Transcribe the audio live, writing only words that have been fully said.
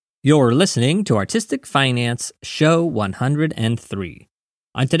You're listening to Artistic Finance, Show 103.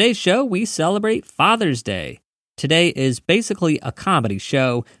 On today's show, we celebrate Father's Day. Today is basically a comedy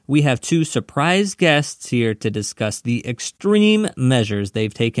show. We have two surprise guests here to discuss the extreme measures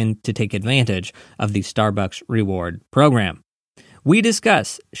they've taken to take advantage of the Starbucks reward program. We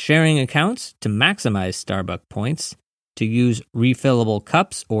discuss sharing accounts to maximize Starbucks points, to use refillable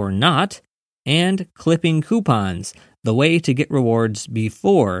cups or not, and clipping coupons, the way to get rewards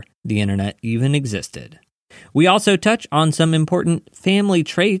before the internet even existed. We also touch on some important family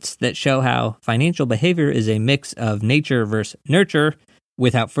traits that show how financial behavior is a mix of nature versus nurture.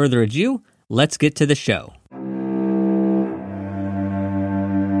 Without further ado, let's get to the show.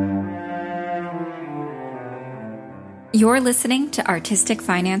 You're listening to Artistic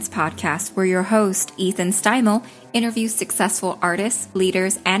Finance Podcast, where your host, Ethan Steimel, interviews successful artists,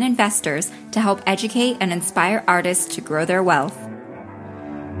 leaders, and investors to help educate and inspire artists to grow their wealth.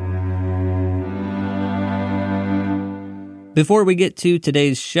 Before we get to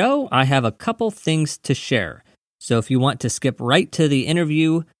today's show, I have a couple things to share. So if you want to skip right to the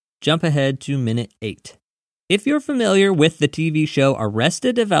interview, jump ahead to minute 8. If you're familiar with the TV show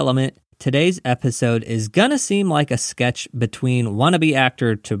Arrested Development, today's episode is gonna seem like a sketch between wannabe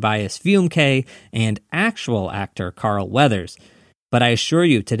actor Tobias Fumke and actual actor Carl Weathers. But I assure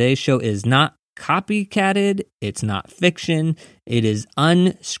you, today's show is not copycatted, it's not fiction, it is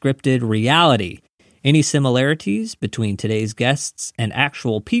unscripted reality. Any similarities between today's guests and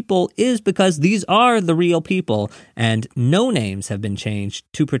actual people is because these are the real people, and no names have been changed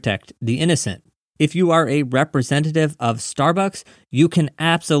to protect the innocent. If you are a representative of Starbucks, you can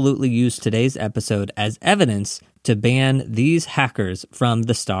absolutely use today's episode as evidence to ban these hackers from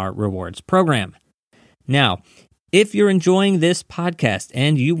the Star Rewards program. Now, if you're enjoying this podcast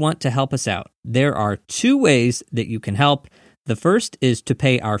and you want to help us out, there are two ways that you can help. The first is to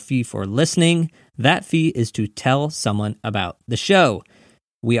pay our fee for listening. That fee is to tell someone about the show.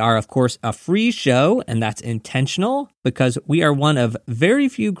 We are, of course, a free show, and that's intentional because we are one of very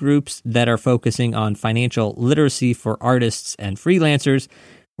few groups that are focusing on financial literacy for artists and freelancers.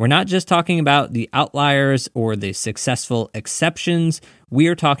 We're not just talking about the outliers or the successful exceptions. We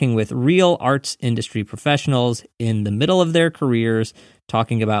are talking with real arts industry professionals in the middle of their careers,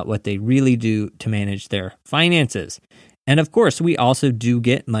 talking about what they really do to manage their finances. And of course, we also do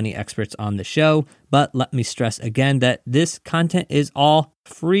get money experts on the show, but let me stress again that this content is all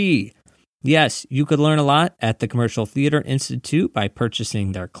free. Yes, you could learn a lot at the Commercial Theater Institute by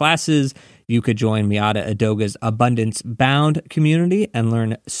purchasing their classes. You could join Miata Adoga's Abundance Bound community and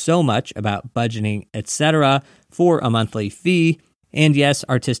learn so much about budgeting, etc. for a monthly fee. And yes,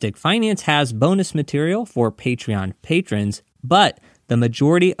 Artistic Finance has bonus material for Patreon patrons, but the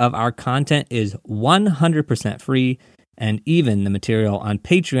majority of our content is 100% free. And even the material on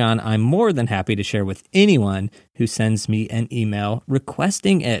Patreon, I'm more than happy to share with anyone who sends me an email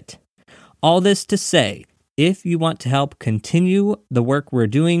requesting it. All this to say, if you want to help continue the work we're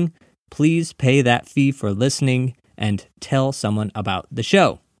doing, please pay that fee for listening and tell someone about the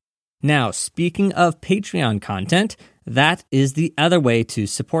show. Now, speaking of Patreon content, that is the other way to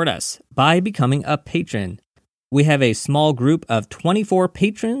support us, by becoming a patron. We have a small group of 24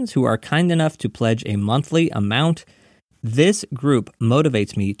 patrons who are kind enough to pledge a monthly amount. This group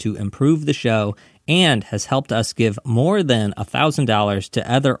motivates me to improve the show and has helped us give more than $1,000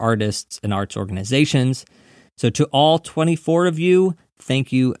 to other artists and arts organizations. So to all 24 of you,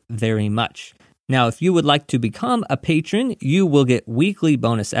 thank you very much. Now, if you would like to become a patron, you will get weekly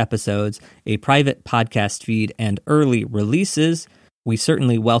bonus episodes, a private podcast feed, and early releases. We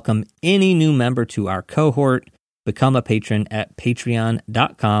certainly welcome any new member to our cohort. Become a patron at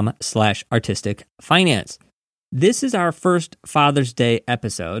patreon.com/artisticfinance. This is our first Father's Day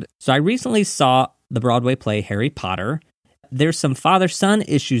episode. So I recently saw the Broadway play Harry Potter. There's some father-son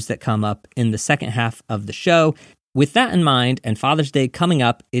issues that come up in the second half of the show. With that in mind, and Father's Day coming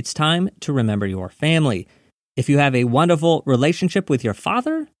up, it's time to remember your family. If you have a wonderful relationship with your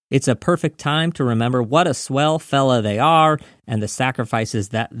father, it's a perfect time to remember what a swell fella they are and the sacrifices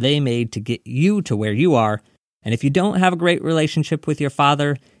that they made to get you to where you are. And if you don't have a great relationship with your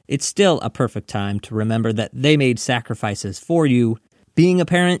father, it's still a perfect time to remember that they made sacrifices for you. Being a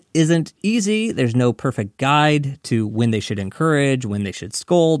parent isn't easy. There's no perfect guide to when they should encourage, when they should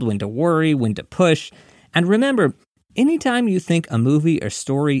scold, when to worry, when to push. And remember, anytime you think a movie or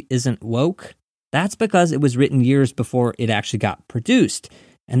story isn't woke, that's because it was written years before it actually got produced.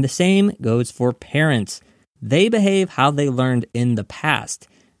 And the same goes for parents. They behave how they learned in the past.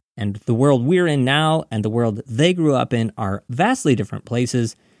 And the world we're in now and the world they grew up in are vastly different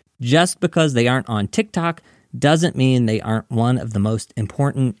places. Just because they aren't on TikTok doesn't mean they aren't one of the most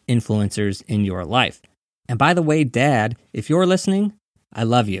important influencers in your life. And by the way, Dad, if you're listening, I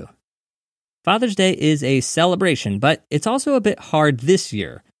love you. Father's Day is a celebration, but it's also a bit hard this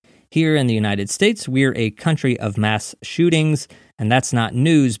year. Here in the United States, we're a country of mass shootings, and that's not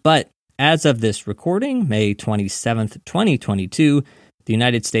news, but as of this recording, May 27th, 2022, the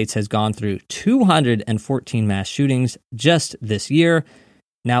United States has gone through 214 mass shootings just this year.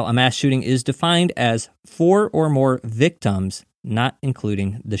 Now, a mass shooting is defined as 4 or more victims, not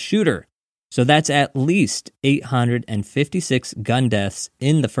including the shooter. So that's at least 856 gun deaths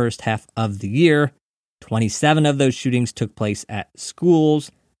in the first half of the year. 27 of those shootings took place at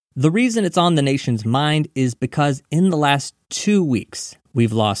schools. The reason it's on the nation's mind is because in the last 2 weeks,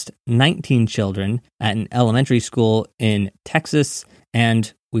 we've lost 19 children at an elementary school in Texas,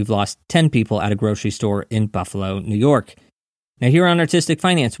 and we've lost 10 people at a grocery store in Buffalo, New York. Now, here on Artistic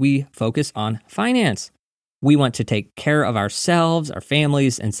Finance, we focus on finance. We want to take care of ourselves, our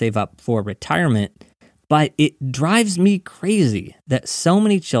families, and save up for retirement. But it drives me crazy that so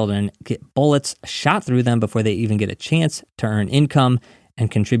many children get bullets shot through them before they even get a chance to earn income and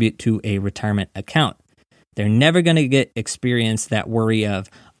contribute to a retirement account. They're never going to experience that worry of,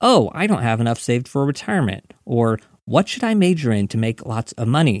 oh, I don't have enough saved for retirement, or what should I major in to make lots of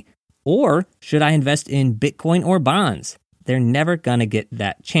money, or should I invest in Bitcoin or bonds? They're never going to get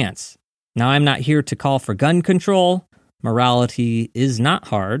that chance. Now, I'm not here to call for gun control. Morality is not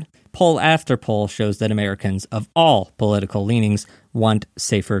hard. Poll after poll shows that Americans of all political leanings want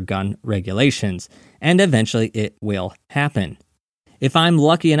safer gun regulations, and eventually it will happen. If I'm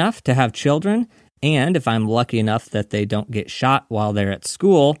lucky enough to have children, and if I'm lucky enough that they don't get shot while they're at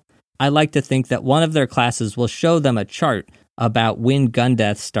school, I like to think that one of their classes will show them a chart about when gun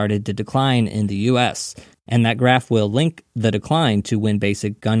deaths started to decline in the U.S., and that graph will link the decline to when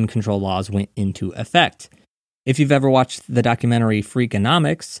basic gun control laws went into effect. If you've ever watched the documentary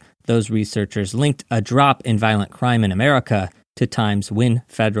Freakonomics, those researchers linked a drop in violent crime in America to times when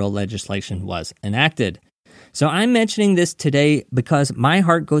federal legislation was enacted. So I'm mentioning this today because my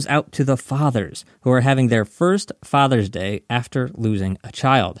heart goes out to the fathers who are having their first Father's Day after losing a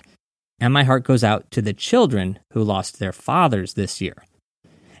child. And my heart goes out to the children who lost their fathers this year.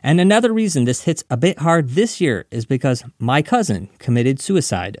 And another reason this hits a bit hard this year is because my cousin committed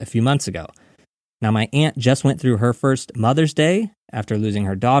suicide a few months ago. Now, my aunt just went through her first Mother's Day after losing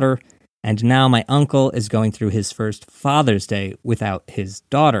her daughter, and now my uncle is going through his first Father's Day without his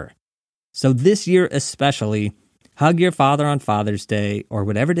daughter. So this year especially, hug your father on Father's Day, or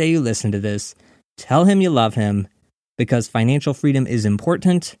whatever day you listen to this. Tell him you love him, because financial freedom is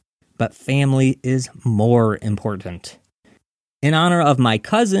important, but family is more important. In honor of my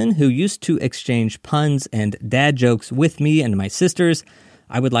cousin, who used to exchange puns and dad jokes with me and my sisters,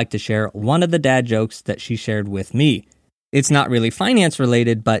 I would like to share one of the dad jokes that she shared with me. It's not really finance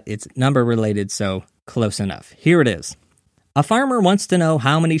related, but it's number related, so close enough. Here it is. A farmer wants to know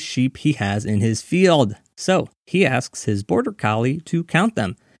how many sheep he has in his field, so he asks his border collie to count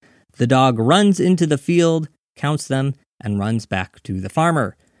them. The dog runs into the field, counts them, and runs back to the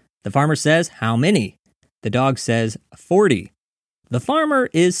farmer. The farmer says, "How many?" The dog says, 40. The farmer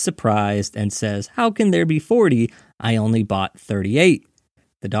is surprised and says, "How can there be 40? I only bought 38.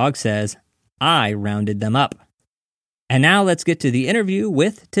 The dog says, "I rounded them up." And now let's get to the interview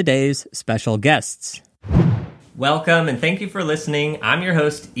with today's special guests. Welcome and thank you for listening. I'm your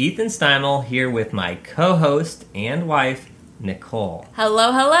host, Ethan Steimel, here with my co-host and wife, Nicole.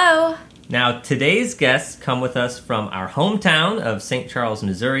 Hello, hello. Now, today's guests come with us from our hometown of St. Charles,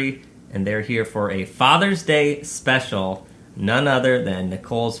 Missouri, and they're here for a Father's Day special, none other than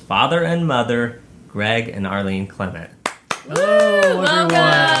Nicole's father and mother, Greg and Arlene Clement. Hello,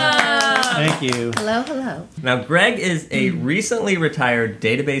 everyone. Thank you. Hello, hello. Now, Greg is a recently retired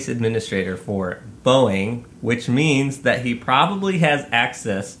database administrator for Boeing, which means that he probably has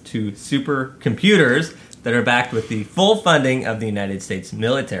access to supercomputers that are backed with the full funding of the United States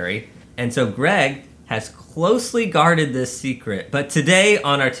military. And so Greg has closely guarded this secret. But today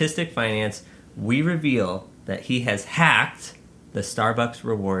on Artistic Finance, we reveal that he has hacked the Starbucks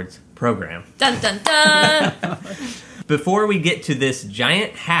Rewards program. Dun, dun, dun. Before we get to this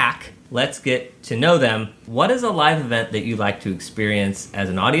giant hack, let's get to know them. What is a live event that you like to experience as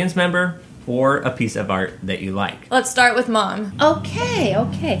an audience member or a piece of art that you like? Let's start with Mom. Okay.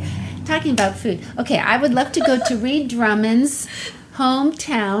 Talking about food. Okay, I would love to go to Reed Drummond's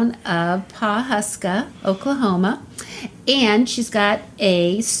hometown of Pawhuska, Oklahoma. And she's got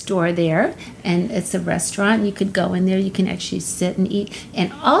a store there, and it's a restaurant. You could go in there. You can actually sit and eat.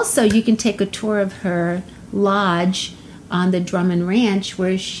 And also, you can take a tour of her lodge on the Drummond Ranch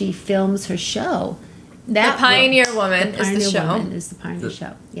where she films her show. That The Pioneer Woman is the Pioneer show. Woman is the Pioneer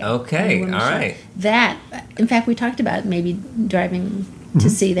Show. Yeah, Okay, Pioneer Woman all show. right. That, in fact, we talked about maybe driving to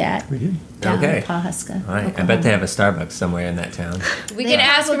see that. We did. Down Okay. in Pawhuska. All right. I Oklahoma. bet they have a Starbucks somewhere in that town. We They can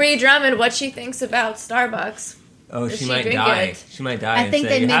ask probably- Ree Drummond what she thinks about Starbucks. Oh, Does she she might drink die. it? She might die I and think say,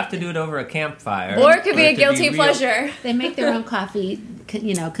 they you make- have to do it over a campfire. Or it could be for a to guilty real." pleasure. They make their own coffee,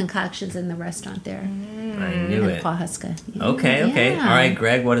 concoctions in the restaurant there I knew in it. Pawhuska. Yeah. Okay, okay. Yeah. All right,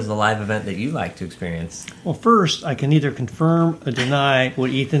 Greg, what is the live event that you like to experience? Well, first, I can neither confirm or deny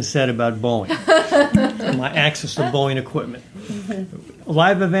what Ethan said about Boeing. My access to Boeing equipment. A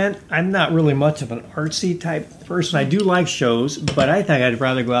live event, I'm not really much of an artsy type person. I do like shows, but I think I'd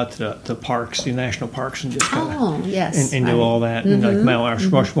rather go out to the parks, the national parks, and just kind of Oh, yes. and do right. all that. And like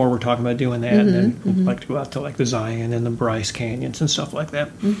Mount Rushmore, we're talking about doing that. And then we'd like to go out to like the Zion and the Bryce Canyons and stuff like that.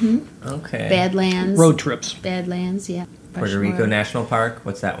 Okay. Badlands. Road trips. Badlands, yeah. Puerto Rico Rushmore. National Park.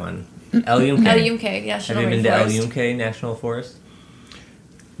 What's that one? El Yunque. El Yunque, yeah, Have you been to El Yunque National Forest?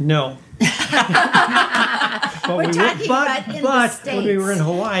 No. But We're talking about in the but when we States. were in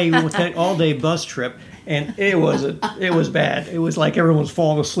Hawaii, we went that all-day bus trip, and it was bad. It was like everyone was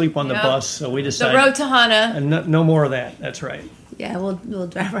falling asleep on the Yeah. bus, so we The decided road to Hana. and no more of that. That's right. Yeah, we'll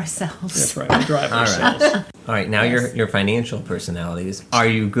drive ourselves. That's right. We drive All right. ourselves. All right, now your financial personalities. Are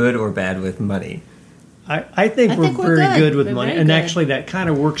you good or bad with money? I think we're we're very good with We're money, very and good. actually that kind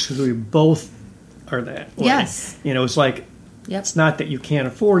of works because we both are that way. Yes. You know, it's like Yep. it's not that you can't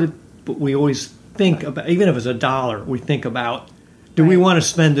afford it, but we always think about, even if it's $1, we think about, do we Right. want to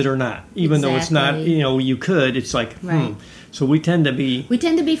spend it or not? Even though it's not, Exactly. you know, you could. It's like, Right. So we tend to be, We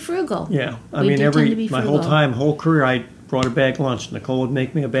tend to be frugal. yeah. I We mean, do tend to be my frugal. whole career, I brought a bag lunch. Nicole would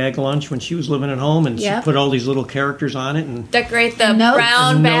make me a bag lunch when she was living at home, and Yep. she put all these little characters on it and Decorate the Notes.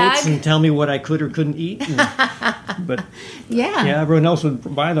 brown notes bag. and tell me what I could or couldn't eat. And, but Yeah. yeah, everyone else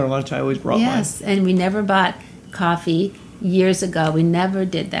would buy their lunch. I always brought mine. Yes, and we never bought coffee years ago. We never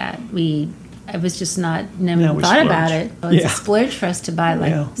did that. I was just never Yeah, we thought about splurge. it. It was Yeah. a splurge for us to buy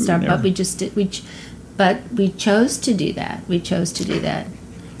like Yeah, we Starbucks. never- But we just did. But we chose to do that. We chose to do that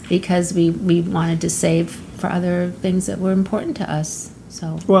because we wanted to save for other things that were important to us.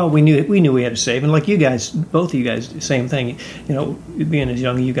 So Well, we knew we had to save, and like you guys, both of you guys, same thing. You know, being as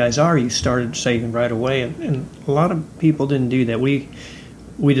young as you guys are, you started saving right away, and a lot of people didn't do that. We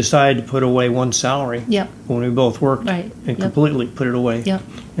decided to put away one salary Yep. when we both worked, Right. and Yep. completely put it away, Yep.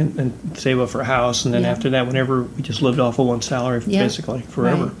 and save up for a house, and then Yeah. after that, whenever we just lived off of one salary, Yeah. basically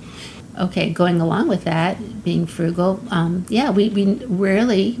forever. Right. Okay, going along with that, being frugal. We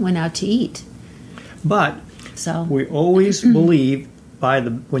rarely went out to eat. But So we always believe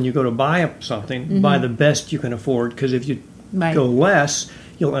when you go to buy something, buy the best you can afford, because if you Right. go less,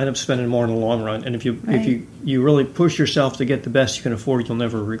 you'll end up spending more in the long run. And if Right. you really push yourself to get the best you can afford, you'll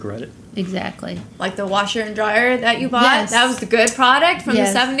never regret it. exactly. Like the washer and dryer that you bought. Yes. That was the good product from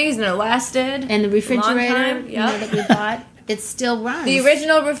Yes. the 70s and it lasted. And the a long refrigerator time. Yep. that we bought, it still runs. The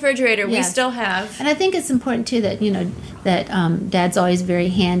original refrigerator we Yes. still have. And I think it's important too that Dad's always very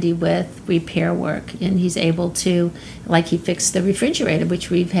handy with repair work, and he's able to, like he fixed the refrigerator, which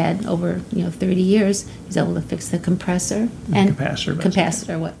we've had over 30 years. He's able to fix the compressor and Capacitor, that's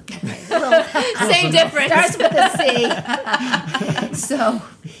Capacitor, what? Same difference. Starts with a C. So,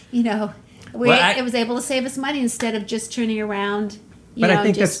 it was able to save us money instead of just turning around. But I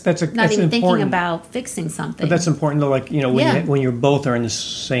think just that's not even thinking important. about fixing something. But that's important, though. Like when Yeah. when you're both are in the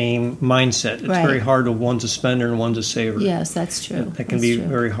same mindset, it's Right. very hard when one's a spender and one's a saver. Yes, that's true. That can That's be true.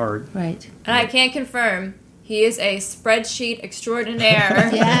 very hard. Right. And I can confirm he is a spreadsheet extraordinaire.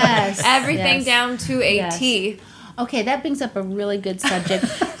 Yes. Everything yes. down to a Yes. T. Okay, that brings up a really good subject.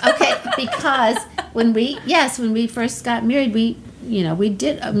 Okay, because when we first got married, we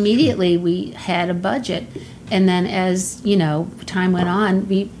did immediately, we had a budget. And then as, time went on,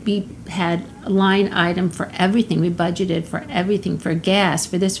 we had a line item for everything. We budgeted for everything, for gas,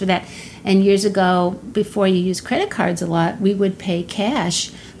 for this, for that. And years ago, before you used credit cards a lot, we would pay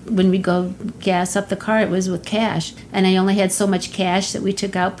cash. When we go gas up the car, it was with cash. And I only had so much cash that we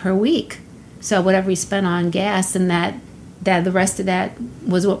took out per week. So whatever we spent on gas, and that the rest of that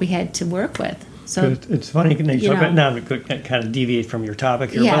was what we had to work with. So It's funny, You know. now we could kind of deviate from your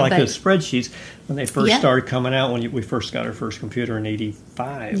topic here, Yeah, but like but- the spreadsheets, when they first Yeah. started coming out, we first got our first computer in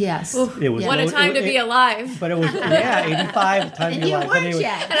 85. yes, It was What a time to be alive. But it was, 85, time to and be you alive. But weren't anyway,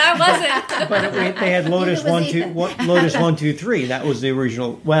 yet. And I wasn't. But they had Lotus Neither was 1, 2, Lotus 1, 2, 3. That was the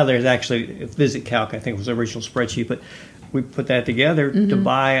original. Well, there's actually Visit Calc, I think, was the original spreadsheet, but we put that together to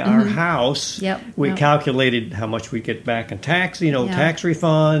buy our house. Yep, We yep. calculated how much we'd get back in tax, Yeah. tax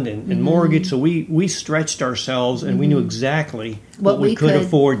refund and mortgage. So we stretched ourselves, and we knew exactly what we could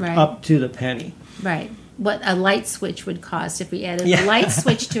afford right. up to the penny. Right. What a light switch would cost if we added Yeah. a light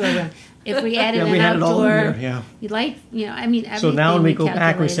switch to a room. If we added Yeah, we an had it all in outdoor there, yeah. light, I mean, everything. So now when we go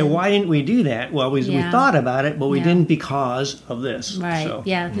back, we say, calculated. why didn't we do that? Well, we Yeah. thought about it, but we Yeah. didn't because of this. Right. So.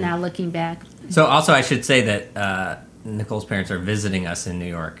 Yeah. Now looking back. So also, I should say that Nicole's parents are visiting us in New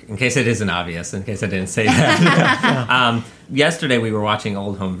York, in case it isn't obvious, in case I didn't say that. Yesterday, we were watching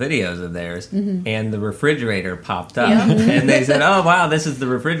old home videos of theirs, and the refrigerator popped up. And they said, oh, wow, this is the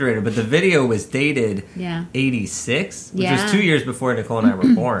refrigerator. But the video was dated Yeah. 86, which Yeah. was 2 years before Nicole and I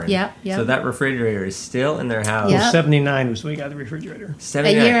were born. Yep, yep. So that refrigerator is still in their house. Yep. Well, 79 was when we got the refrigerator. A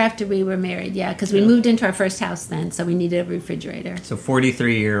 79. year after we were married, yeah, because we moved into our first house then, so we needed a refrigerator. So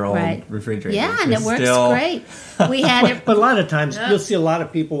 43-year-old Right. refrigerator. Yeah, and it It's works still- great. We had it. But a lot of times, you'll see a lot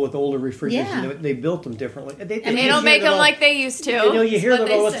of people with older refrigerators, Yeah. and they built them differently. And they don't make them like they used to. You hear But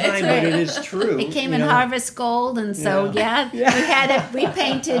them all the they say- time, but it is true. It came you in know. harvest gold, and so Yeah. we had it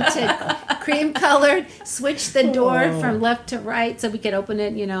repainted to cream colored. Switched the door from left to right so we could open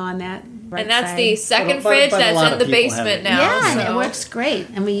it, on that. Right And that's side. the second But fridge a lot that's in of the people have basement it. now. Yeah, and so. it works great,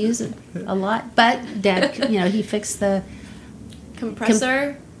 and we use it a lot. But Dad, he fixed the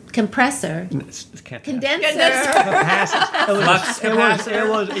Compressor. compressor, It's fantastic. condenser. Capacitors. It was, Flux it was, capacitor? it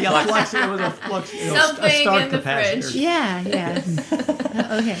was, yeah, flux, it was a flux, a Something start in the capacitor. fridge. Yeah.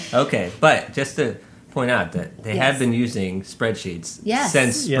 Okay. Okay, but just to point out that they Yes. have been using spreadsheets Yes.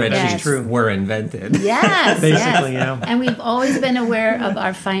 since Yeah, spreadsheets that's true. were invented. Yes, Basically, yes. yeah. And we've always been aware of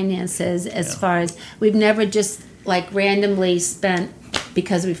our finances as far as we've never just randomly spent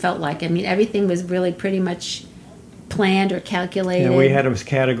because we felt like. I mean, everything was really pretty much planned or calculated. Yeah, we had those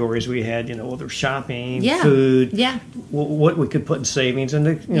categories. We had, whether shopping, Yeah. food, Yeah. what we could put in savings, and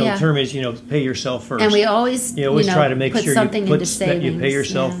the Yeah. term is, pay yourself first. And we always, you always try to make put sure something you put into that you savings. pay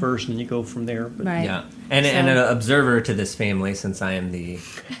yourself yeah. first, and you go from there. But Right. Yeah, and So- an observer to this family, since I am the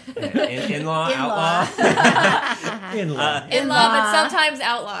in-law, outlaw, in-law. In love, but sometimes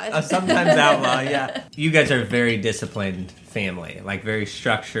outlawed. sometimes outlaw. Yeah, you guys are a very disciplined family, like very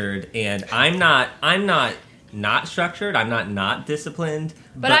structured, and I'm not structured. I'm not disciplined.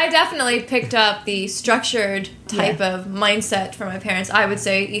 But I definitely picked up the structured type of mindset from my parents. I would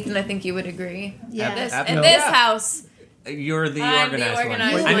say, Ethan, I think you would agree. Yeah. In No. this Yeah. house, You're the I'm organized, the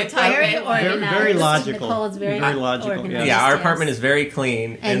organized one. one. I mean, Type Very it. organized. Very logical. Nicole is very logical. organized. yeah, our yes. apartment is very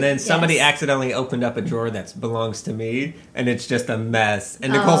clean, and And- then somebody yes. accidentally opened up a drawer that belongs to me, and it's just a mess.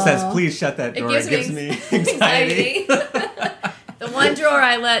 And Nicole says, "Please shut that it door. gives, me anxiety." The one drawer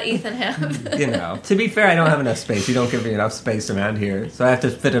I let Ethan have. To be fair, I don't have enough space. You don't give me enough space around here, so I have to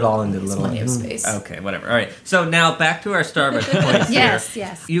fit it all into the little. Plenty of space. Okay, whatever. All right. So now back to our Starbucks points Yes, here.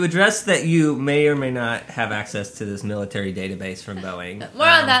 yes. You addressed that you may or may not have access to this military database from Boeing. More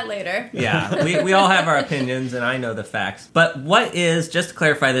on that later. Yeah, we all have our opinions, and I know the facts. But what is, just to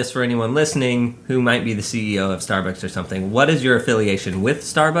clarify this for anyone listening who might be the CEO of Starbucks or something, what is your affiliation with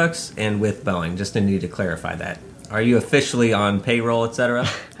Starbucks and with Boeing? Just need to clarify that. Are you officially on payroll, etc.?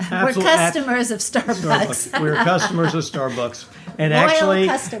 We're customers of Starbucks. We're customers of Starbucks. And Loyal actually,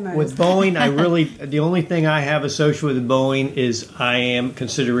 customers. with Boeing, the only thing I have associated with Boeing is I am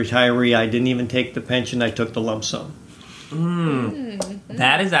considered a retiree. I didn't even take the pension. I took the lump sum.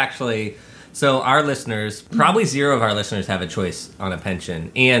 That is actually... So our listeners, probably zero of our listeners have a choice on a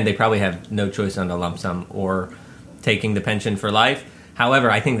pension, and they probably have no choice on the lump sum or taking the pension for life.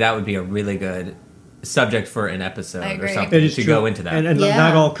 However, I think that would be a really good subject for an episode I or agree. something It is to true. go into that. And Yeah.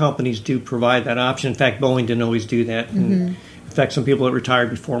 not all companies do provide that option. In fact, Boeing didn't always do that. And in fact, some people that retired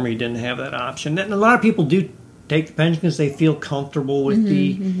before me didn't have that option. And a lot of people do take the pension because they feel comfortable with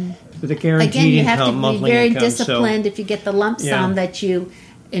the guaranteed Again, you have income, to be monthly very income. disciplined if you get the lump Yeah. sum that you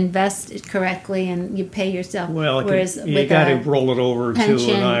invest it correctly and you pay yourself. Well, Whereas you with got to a roll it over to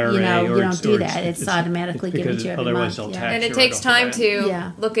pension, an IRA. you or don't do that. It's automatically given because to you every otherwise month. they'll Yeah. tax And you it right takes off the time bat. to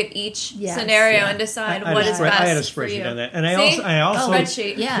Yeah. look at each Yes, scenario yeah. and decide I had what a is spread- best I had a for you. spreadsheet on that, and I See? also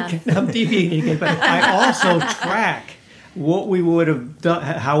Spreadsheet. Yeah. I'm deviating again, but I also track what we would have done,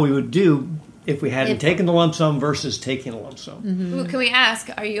 how we would do if we hadn't taken the lump sum versus taking a lump sum. Ooh, can we ask,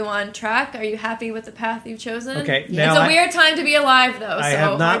 are you on track? Are you happy with the path you've chosen? Okay, It's now a weird time to be alive, though. I so have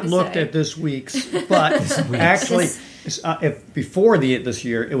hard not to looked say. at this week's, but actually, if before this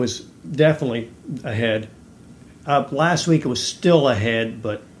year, it was definitely ahead. Last week, it was still ahead,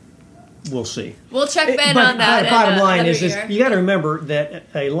 but we'll see. We'll check Ben But on that. bottom in line another is year. you got to remember that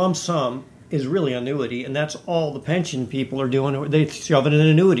a lump sum is really annuity, and that's all the pension people are doing. They shove it in an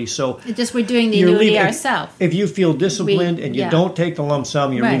annuity. So Just we're doing the you're annuity leaving- ourselves. If you feel disciplined and you yeah. don't take the lump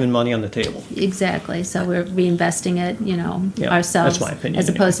sum, you're Right. leaving money on the table. Exactly. So we're reinvesting it, Yeah, ourselves, that's my opinion as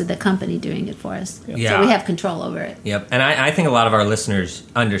opposed anyway. to the company doing it for us. Yeah. So we have control over it. Yep, and I think a lot of our listeners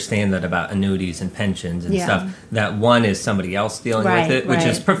understand that about annuities and pensions and Yeah. stuff. That one is somebody else dealing Right, with it, which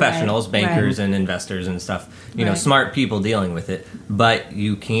is right, professionals, right, bankers, right. and investors and stuff. You know, Right. smart people dealing with it. But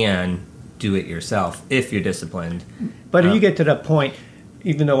you can do it yourself if you're disciplined. But if you get to that point,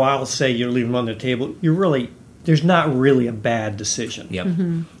 even though I'll say you're leaving them on the table, there's not really a bad decision. Yep.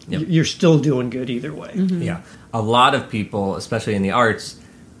 Mm-hmm. Yep. You're still doing good either way. Yeah. A lot of people, especially in the arts,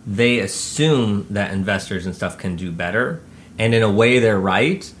 they assume that investors and stuff can do better. And in a way, they're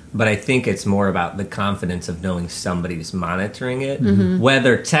right. But I think it's more about the confidence of knowing somebody's monitoring it.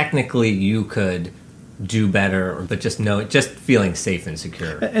 Whether technically you could do better, but just feeling safe and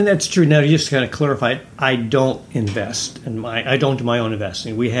secure. And that's true. Now, just to kind of clarify, I don't invest I don't do my own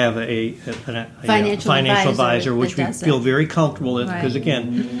investing. We have a Financial advisor which that we does feel it. very comfortable with, because Right.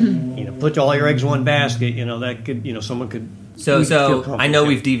 again, put all your eggs in one basket. That could, someone could. we feel So comfortable I know with.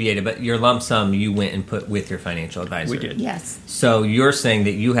 we've deviated, but your lump sum you went and put with your financial advisor. We did. Yes. So you're saying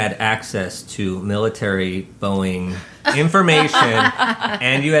that you had access to military Boeing information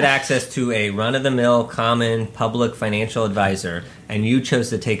and you had access to a run-of-the-mill common public financial advisor, and you chose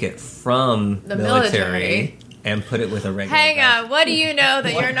to take it from The military military. and put it with a regular Hang advisor. on, what do you know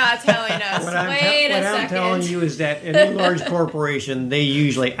that you're not telling us? What Wait a I'm second. telling you is that in a large corporation, they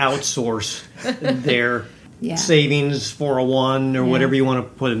usually outsource their Yeah. savings, 401 or Yeah. whatever you want to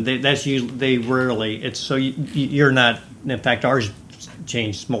put in. That's usually, they rarely. It's so you're not. In fact, ours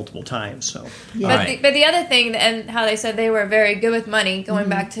changed multiple times. So Yeah. But, Right. but the other thing, and how they said they were very good with money, going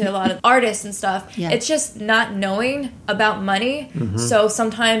back to a lot of artists and stuff, Yeah. it's just not knowing about money. So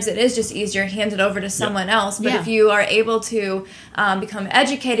sometimes it is just easier to hand it over to someone else. But Yeah. if you are able to become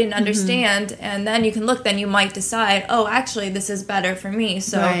educated and understand, and then you can look, then you might decide, oh, actually, this is better for me.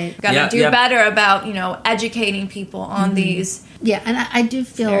 So Right. got to Yeah, do yeah. better about, educating people on these Yeah, and I do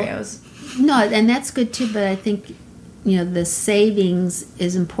feel scenarios. no, and that's good too. But I think the savings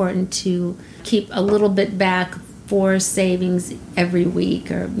is important to keep a little bit back for savings every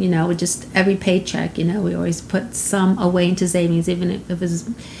week, or just every paycheck. We always put some away into savings, even if it was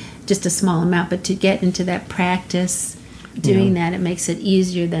just a small amount. But to get into that practice, doing that, it makes it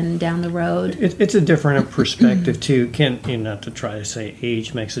easier than down the road. it's a different perspective too. Not to try to say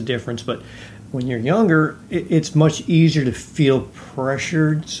age makes a difference, but when you're younger, it's much easier to feel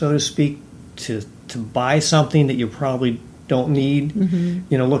pressured, so to speak, to buy something that you probably don't need.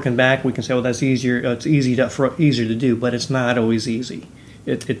 Looking back, we can say, well, that's easier. It's easier to do, but it's not always easy.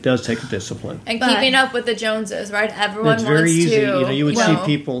 It does take a discipline. And But- keeping up with the Joneses, right? Everyone It's wants very easy. to, You would see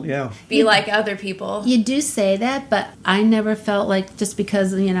people, be like other people. You do say that, but I never felt like just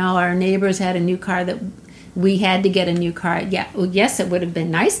because our neighbors had a new car that we had to get a new car. Yeah, well, yes, it would have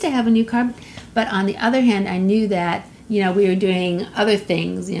been nice to have a new car, but on the other hand, I knew that we were doing other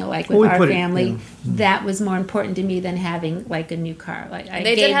things, like with Well, we our put it, family. That was more important to me than having like a new car. Like I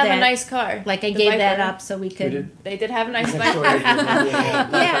They gave did have that, a nice car. Like I The gave that Viper. up so we could. did. They did have a nice Next door, bike.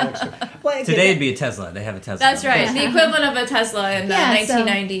 Yeah. Today it'd be a Tesla. They have a Tesla. That's right. The equivalent of a Tesla in Yeah, so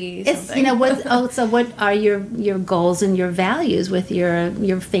 1990 It's something. so what are your goals and your values with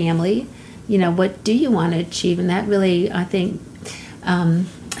your family? What do you want to achieve? And that really, I think,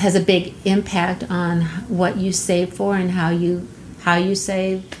 has a big impact on what you save for and how you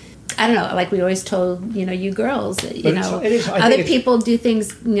save. I don't know. Like we always told you girls, it is- I think other it's- people do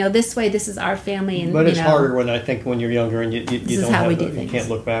things this way. This is our family, and But it's you know, harder when you're younger and you is don't how we have do you things. can't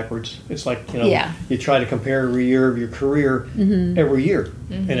look backwards. It's like Yeah. you try to compare every year of your career every year,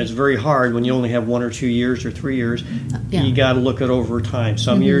 and it's very hard when you only have 1 or 2 years or 3 years. Yeah. You got to look at over time.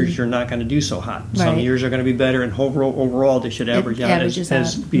 Some years you're not going to do so hot. Some Right. years are going to be better, and overall they should average out averages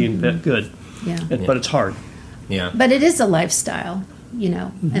as out. being good. Yeah. But it's hard. Yeah. But it is a lifestyle,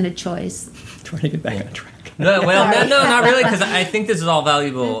 and a choice. Trying to get back on track. No, well, no, not really, because I think this is all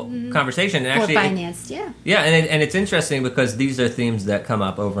valuable conversation. And For actually, finance, yeah. yeah, and it's interesting because these are themes that come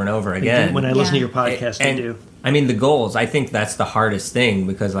up over and over again. When I listen to Yeah. your podcast, I And, do. I mean, the goals, I think that's the hardest thing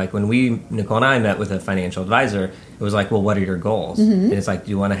because, like, when Nicole and I met with a financial advisor, it was like, well, what are your goals? And it's like,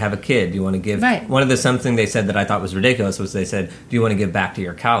 do you want to have a kid? Do you want to give? Right. One of the something they said that I thought was ridiculous was they said, do you want to give back to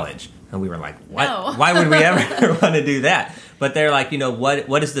your college? And we were like, what? No. Why would we ever want to do that? but they're like,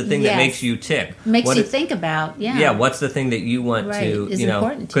 what is the thing that Yes. makes you tick? Makes What you is- think about, Yeah, what's the thing that you want Right, to, is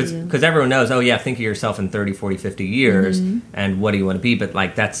important to you. because everyone knows, think of yourself in 30, 40, 50 years, Mm-hmm. and what do you want to be? But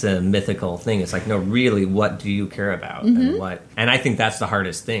like, that's a mythical thing. It's like, no, really, what do you care about? And I think that's the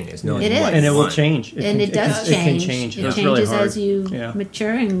hardest thing, is knowing Mm-hmm. It what is. And you it will want. change. and it does It change. can change. It It's changes really hard. as you Yeah.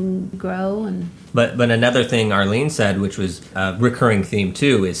 mature and grow. And But another thing Arlene said, which was a recurring theme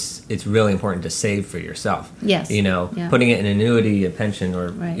too, is it's really important to save for yourself. Yes. Yeah. Putting it in an annuity, a pension, or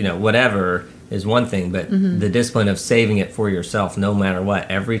Right. whatever is one thing, but the discipline of saving it for yourself, no matter what,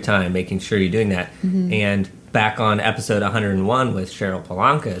 every time, making sure you're doing that. And back on episode 101 with Cheryl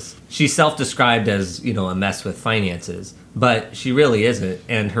Polankas, she's self-described as a mess with finances, but she really isn't.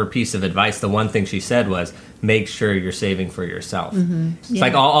 And her piece of advice, the one thing she said was, make sure you're saving for yourself. It's Yeah.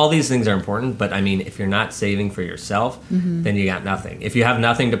 like all these things are important, but I mean, if you're not saving for yourself, then you got nothing. If you have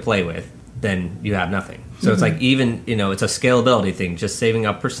nothing to play with, then you have nothing. So it's like, even, it's a scalability thing. Just saving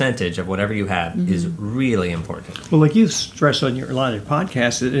a percentage of whatever you have is really important. Well, like you stress on a lot of your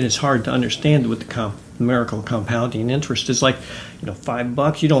podcasts, it is hard to understand what the miracle of compounding interest is. Like,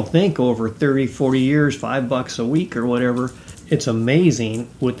 $5, you don't think over 30, 40 years, $5 a week or whatever. It's amazing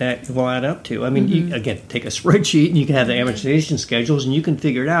what that will add up to. I mean, you, again, take a spreadsheet and you can have the amortization schedules and you can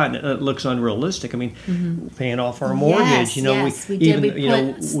figure it out, and it looks unrealistic. I mean, paying off our mortgage, yes, we did.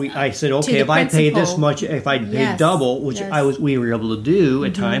 I said, okay, the if I pay this principal. much, if I pay Yes, double, which yes. we were able to do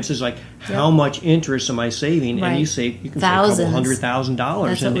at times, is like, how much interest am I saving? Right. And you can Thousands. save a couple $100,000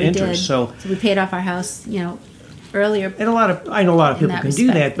 that's in what we interest. did. So we paid off our house, earlier. and I know a lot of In people that can do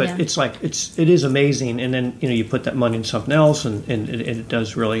respect, that, but yeah. it is amazing. And then you put that money in something else, and it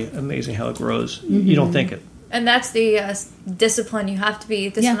does really amazing how it grows. You don't think it. And that's the discipline. You have to be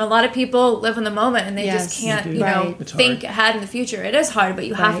disciplined. Yeah. A lot of people live in the moment and they Yes. just can't, They do. Right. It's think hard. ahead in the future. It is hard, but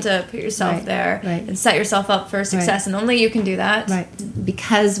you have Right. to put yourself Right. there Right. and set yourself up for success. And only you can do that. Right.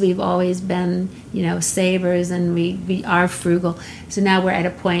 Because we've always been, savers, and we are frugal. So now we're at a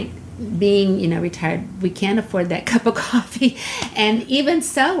point, being, retired, we can't afford that cup of coffee. And even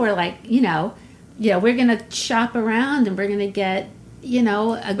so, we're like, we're going to shop around and we're going to get,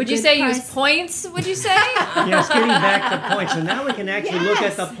 a Would you good say price. use points? Would you say? Yes, getting back to points. And now we can actually look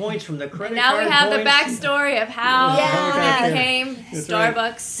at the points from the credit Now card we have the points. backstory of how Yes. we became That's right.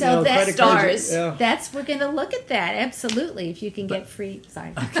 Starbucks So that's credit cards, stars. yeah. That's we're going to look at that, absolutely. If you can get free,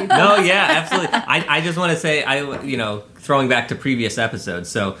 sorry. No, yeah, absolutely. I just want to say, throwing back to previous episodes.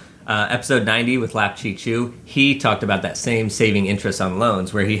 So episode 90 with Lap Chi Chu, he talked about that same saving interest on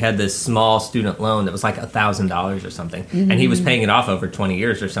loans, where he had this small student loan that was like $1,000 or something, and he was paying it off over 20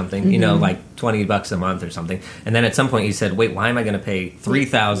 years or something, like $20 a month or something. And then at some point he said, wait, why am I going to pay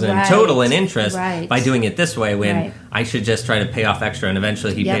 $3,000 Right. total in interest Right. by doing it this way when Right. I should just try to pay off extra? And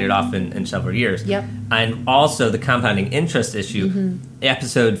eventually he Yep. paid it off in several years. Yep. And also the compounding interest issue,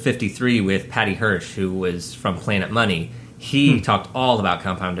 episode 53 with Patty Hirsch, who was from Planet Money. He talked all about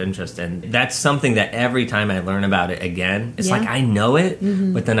compound interest, and that's something that every time I learn about it again, it's Yeah. like I know it,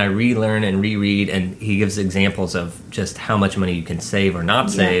 but then I relearn and reread, and he gives examples of just how much money you can save or not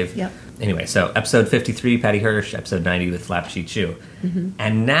save. Yep. Anyway, so episode 53, Patty Hirsch, episode 90 with Lap Chi Chu.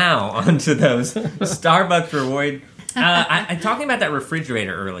 And now onto those Starbucks reward. I talking about that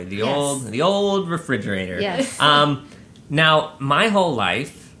refrigerator early, the old refrigerator. Yes. Now, my whole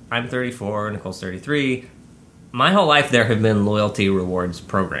life, I'm 34, Nicole's 33. My whole life, there have been loyalty rewards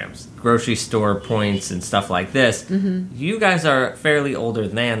programs, grocery store points and stuff like this. You guys are fairly older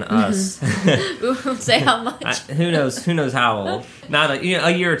than us. Ooh, say how much. Who knows how old? Not a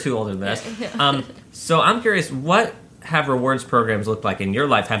year or two older than us. So I'm curious, what have rewards programs looked like in your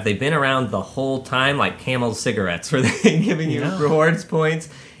life? Have they been around the whole time, like Camel's cigarettes? Were they giving you rewards points?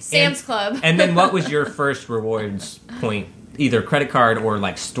 Sam's Club. And then what was your first rewards point, either credit card or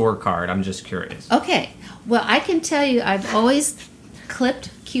like store card? I'm just curious. Okay. Well, I can tell you, I've always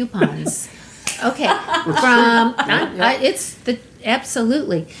clipped coupons. Okay,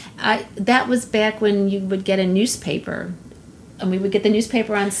 absolutely. That was back when you would get a newspaper, and we would get the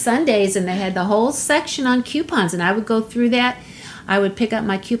newspaper on Sundays, and they had the whole section on coupons, and I would go through that. I would pick up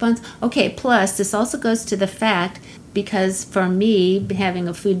my coupons. Okay. Plus, this also goes to the fact, because for me, having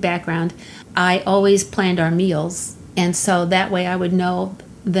a food background, I always planned our meals, and so that way I would know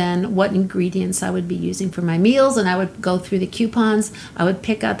then what ingredients I would be using for my meals, and I would go through the coupons. I would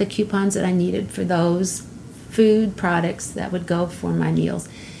pick out the coupons that I needed for those food products that would go for my meals.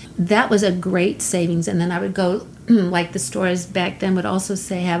 That was a great savings. And then I would go, like the stores back then would also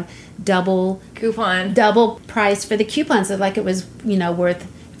say have double Coupon. price for the coupons. So like it was, worth,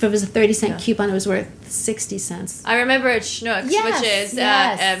 if it was a 30-cent coupon, it was worth 60 cents. I remember at Schnucks, Yes, which is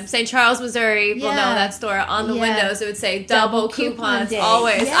yes. St. Charles, Missouri. People know Yeah. that store. On the Yeah. windows, it would say Double double coupon coupons day.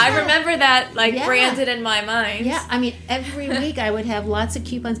 always. Yeah. I remember that Yeah. branded in my mind. Yeah, I mean, every week I would have lots of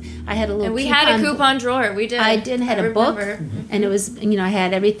coupons. I had a little And we had a coupon drawer. We did. I did had I a book, remember. and it was, I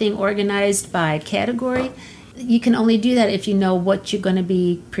had everything organized by category. You can only do that if you know what you're going to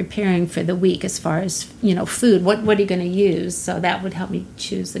be preparing for the week as far as, food. What are you going to use? So that would help me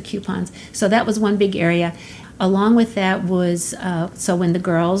choose the coupons. So that was one big area. Along with that was, so when the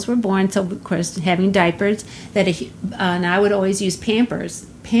girls were born, so of course having diapers, and I would always use Pampers.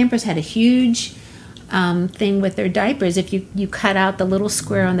 Pampers had a huge thing with their diapers. If you cut out the little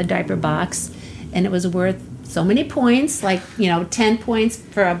square on the diaper box, and it was worth so many points, 10 points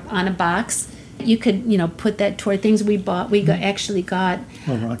on a box. You could, put that toward things we bought. We actually got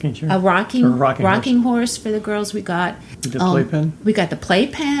A rocking chair? a rocking Or rocking horse for the girls. We got The playpen? We got the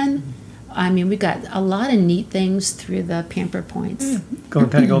playpen. I mean, we got a lot of neat things through the Pamper points.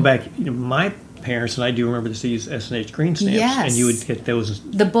 Going back, my parents, and I do remember this, they used S&H green stamps. Yes. And you would get those,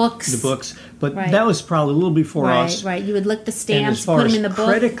 The books. But Right. that was probably a little before us. Right. You would lick the And stamps, as far put as them in the book.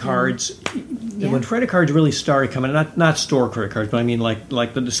 credit cards, Yeah. when credit cards really started coming, not store credit cards, but I mean like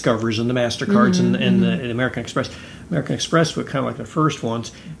the Discovers and the MasterCards and the American Express. American Express were kind of like the first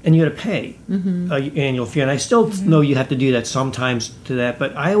ones, and you had to pay an annual fee. And I still know you have to do that sometimes to that,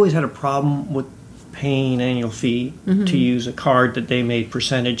 but I always had a problem with paying an annual fee to use a card that they made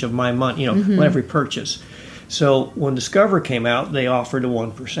percentage of my money, on every purchase. So when Discover came out, they offered a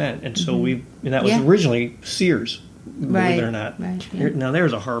 1%, and so and that was Yeah. originally Sears. Believe Right, it or not. right, yeah. Now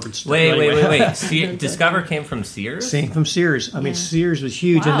there's a Harvard study. Wait. Discover came from Sears? Same from Sears. I mean, Yeah. Sears was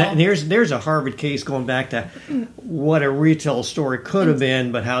huge, Wow. and there's a Harvard case going back to what a retail store could have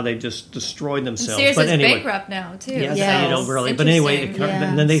been, but how they just destroyed themselves. Sears but is anyway, bankrupt now too. yes, Yeah. you know, really. But anyway, Interesting.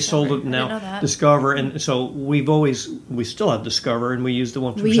 and then they sold it Discover. I didn't know now. that. Discover, and so we still have Discover, and we use the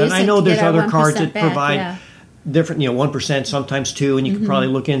 1%. We use I it know to there's get our other cards 1% that back, provide. yeah. Different, 1%, sometimes 2%, and you can probably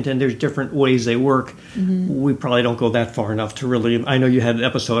look into, and there's different ways they work. We probably don't go that far enough to really. I know you had an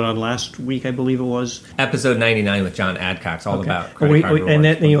episode on last week, I believe it was. Episode 99 with John Adcox, all about But credit card and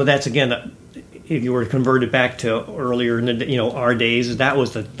rewards. that, that's again, if you were to convert it back to earlier in the, our days, that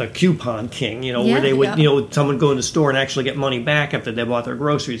was the coupon king, Yeah, where they would, yeah. someone would go in the store and actually get money back after they bought their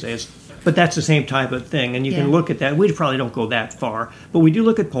groceries. But that's the same type of thing, and you can Yeah. look at that. We probably don't go that far, but we do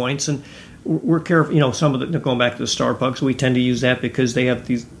look at points, and we're careful. Some of the, going back to the Starbucks, we tend to use that because they have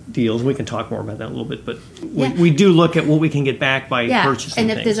these deals. We can talk more about that in a little bit, but Yeah. we do look at what we can get back by purchasing and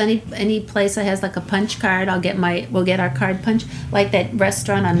if things. there's any place that has like a punch card, we'll get our card punch, like that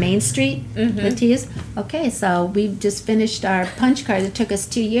restaurant on Main Street, the T's. Okay, so we just finished our punch card. It took us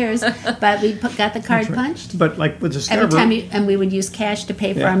 2 years, but we got the card punched. But like with Discover, Every time and we would use cash to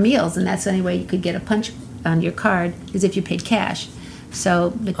pay for Yeah. our meals, and that's the only way you could get a punch on your card is if you paid cash.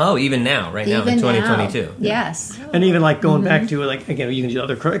 So but Oh, even now, right now, in even 2022. now, yes. and even like going back to like again, you can use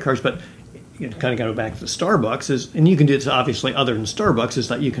other credit cards, but you kind of go back to Starbucks and you can do this obviously other than Starbucks is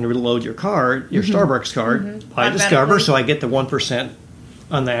that you can reload your card, your Starbucks card by Discover, Automatically. so I get the 1%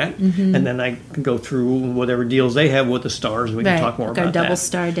 on that, and then I can go through whatever deals they have with the stars, and we can Right, talk more like our about double that.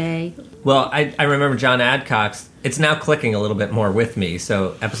 star day. Well, I remember John Adcox. It's now clicking a little bit more with me.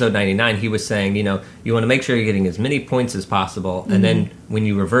 So, episode 99, he was saying, you want to make sure you're getting as many points as possible. And then when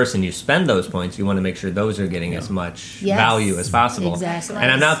you reverse and you spend those points, you want to make sure those are getting as much Yes, value as possible. exactly.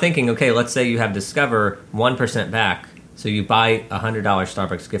 And I'm now thinking, okay, let's say you have Discover 1% back. So you buy a $100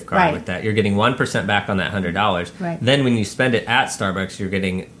 Starbucks gift card Right. with that. You're getting 1% back on that $100. Right. Then when you spend it at Starbucks, you're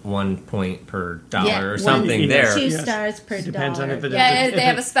getting 1 point per dollar Yeah, or one- something there. 2 Yes. stars per Depends on dollar. if it- Yeah, If they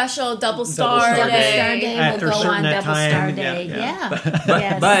have it- a special double Star star Double day. star day. day After will a go certain on that double star time, day. yeah.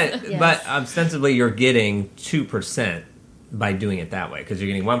 Yes. Yes. But ostensibly you're getting 2% by doing it that way because you're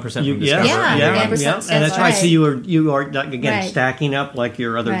getting 1% from Yeah, Discover. Yeah, and you're yeah, getting- 1%, and that's that's right. So right. you are again Right. stacking up like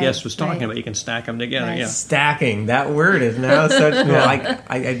your other Right, guest was talking right. about. You can stack them together. Right. Yeah. Stacking. That word is now such cool. Yeah.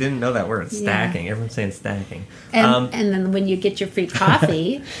 I didn't know that word. Yeah. Stacking. Everyone's saying stacking. And then when you get your free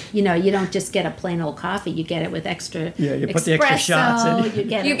coffee, you don't just get a plain old coffee. You get it with extra. Yeah, you put the extra shots in.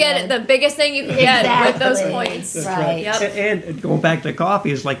 espresso, You get it the biggest thing you can get with those Exactly. points. That's right. Yep. And going back to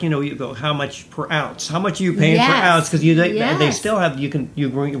coffee is like you go how much per ounce? How much are you paying per Yes. ounce? Because they Yes. still have you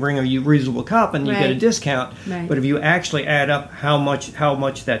bring a reasonable cup and you get a Right. discount. Right. But if you actually add up how much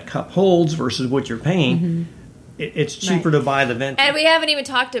that cup holds versus what you're paying, it's cheaper Right. to buy the venti. And we haven't even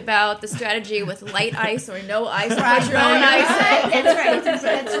talked about the strategy with light ice or no ice. Right, Put your own right, ice right. in. That's right.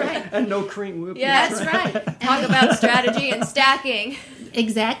 That's right. And no cream whip. Yeah. That's right. Talk about strategy and stacking.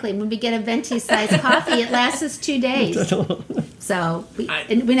 Exactly. When we get a venti sized coffee, it lasts us 2 days. So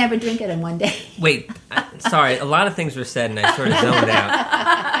and we never drink it in one day. Wait, sorry. A lot of things were said, and I sort of zoned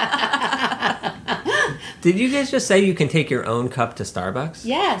out. Did you guys just say you can take your own cup to Starbucks?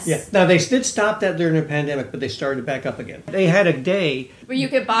 Yes. Yeah. Now, they did stop that during the pandemic, but they started back up again. They had a day Where you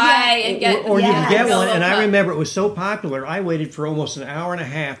could buy and get... or you could get fill one, a and cup. I remember it was so popular, I waited for almost an hour and a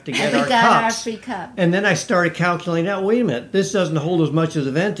half to get And we our got our cups. free cup. And then I started calculating out, wait a minute, this doesn't hold as much as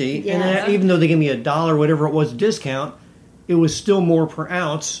a venti. Yeah. And then even though they gave me $1, whatever it was, discount, it was still more per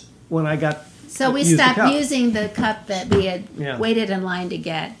ounce when I got So we used the stopped cup. using the cup that we had Yeah. waited in line to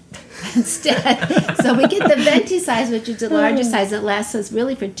get instead. So we get the venti size, which is a larger size that lasts us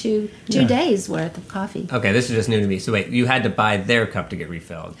really for two days worth of coffee. Okay, this is just new to me. So wait, you had to buy their cup to get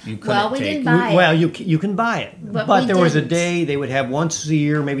refilled. You couldn't Well, we take... didn't buy it. Well, you can buy it, But but we there was a didn't. day they would have once a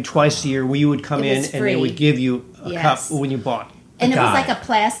year, maybe twice a year, where you would come It in was and they free. would give you a Yes. cup when you bought. And it was Got like it. a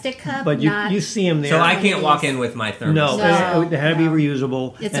plastic cup, But not... you see them there. So I one can't of walk these. in with my thermos. No, No, it had to be no.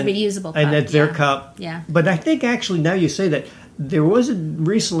 reusable. It's a reusable and cup, that's their yeah. cup. Yeah. But I think actually now you say that there was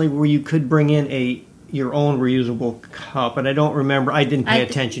recently where you could bring in your own reusable cup, and I don't remember. I didn't pay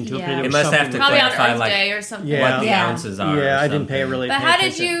attention to it. yeah. But It was must have something to Probably on clarify, Earth like, Day or something. Yeah. what the Yeah. ounces are. Yeah, or I didn't pay something. really. But pay how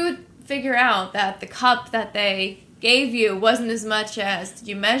did attention. you figure out that the cup that they gave you wasn't as much as... Did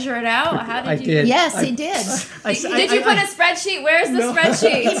you measure it out? How did I you... did. Yes, he did. Did you put a spreadsheet? Where's the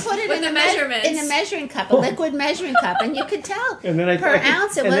spreadsheet? He put it with in the a measurements. in a measuring cup, a liquid measuring cup, and you could tell And then per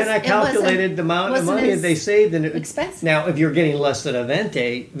ounce it and was. then I calculated the amount of money that they saved, and it expensive. Now, if you're getting less than a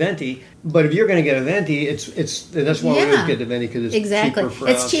venti, but if you're going to get a venti, it's that's why we always get the venti because it's exactly. cheaper per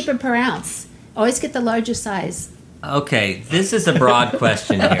It's ounce. cheaper per ounce. Always get the larger size. Okay, this is a broad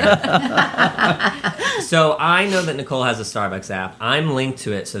question here. So I know that Nicole has a Starbucks app. I'm linked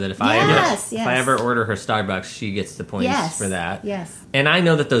to it so that if I Yes, ever order her Starbucks, she gets the points Yes, for that. yes. And I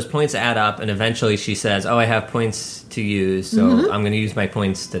know that those points add up, and eventually she says, "Oh, I have points to use, so Mm-hmm. I'm going to use my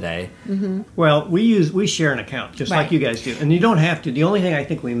points today." Well, we share an account just like Right. you guys do, and you don't have to. The only thing I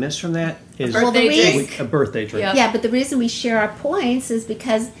think we miss from that is Well, the Birthday reason, drink. a birthday drink. Yeah. yeah, but the reason we share our points is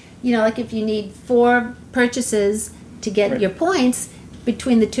because, you know, like if you need 4 purchases to get Right. your points,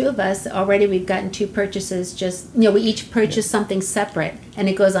 between the two of us, already we've gotten 2 purchases. Just, you know, we each purchase something separate, and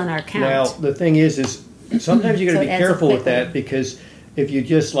it goes on our account. Now the thing is sometimes you got to So be it adds up careful with quickly. that because if you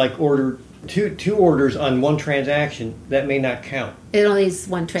just like order two orders on one transaction, that may not count. It only is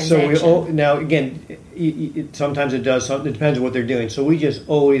one transaction. So now again, sometimes it does. It depends on what they're doing. So we just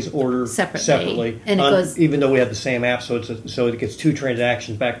always order Separately. And it goes- even though we have the same app. So it gets 2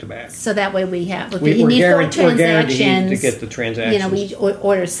 transactions back to back. So that way we have, if We're you need 4 we're guaranteed transactions, to get the transactions. you know, we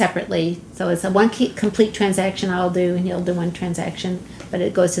order separately. So it's a one complete transaction I'll do, and he'll do one transaction, but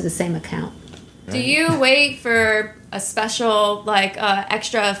it goes to the same account. Do you wait for a special, like,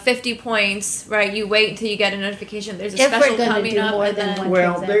 extra 50 points, right? You wait until you get a notification. There's a If we're special gonna coming do up. more and than then- one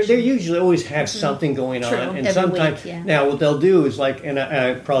Well, they transaction. usually always have something going on, True. and Every sometimes week, yeah. now what they'll do is like, and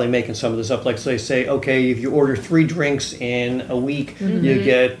I'm probably making some of this up. Like they say, okay, if you order 3 drinks in a week, Mm-hmm. you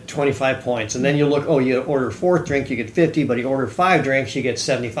get 25 points, and then you look, oh, you order a 4th drink, you get 50, but you order 5 drinks, you get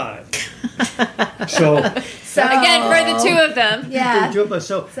 75. So. So Again, for the 2 of them. yeah.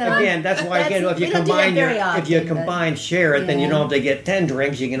 So again, that's why again, if you we don't do that combine very if you often, combine share it, then you Yeah. don't have to get 10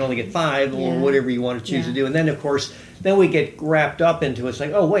 drinks. You can only get 5 or Yeah. whatever you want to choose to Yeah. do. And then of course, then we get wrapped up into it. It's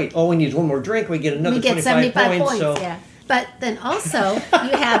like, oh wait, we need one more drink. We get another We get 25 points. So yeah. But then also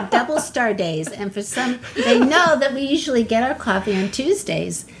you have double star days, and for some, they know that we usually get our coffee on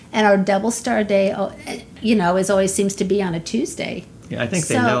Tuesdays, and our double star day, you know, is always seems to be on a Tuesday. yeah, I think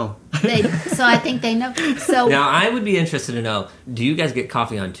they So know. so I think they know. So Now, I would be interested to know, do you guys get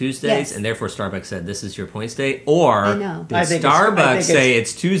coffee on Tuesdays, Yes. and therefore Starbucks said this is your points day? Or I know. did I think it's- Starbucks I think say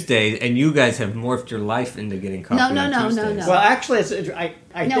it's Tuesday, and you guys have morphed your life into getting coffee on no, Tuesdays? no. Well, actually,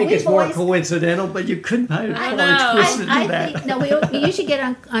 I No, think we've it's more always- coincidental, but you couldn't probably know. twist it to I that. think no. We usually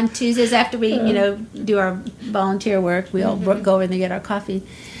get on Tuesdays after we do our volunteer work. We all go over and get our coffee.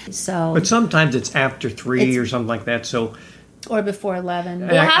 So But sometimes it's after 3 It's- or something like that. So or before 11.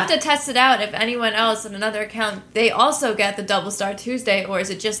 We'll have to test it out if anyone else in another account, they also get the Double Star Tuesday, or is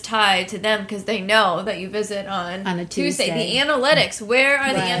it just tied to them because they know that you visit on On a Tuesday. The analytics, where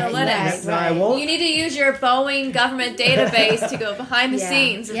are the Right, analytics? Now, I won't. You need to use your Boeing government database to go behind the Yeah.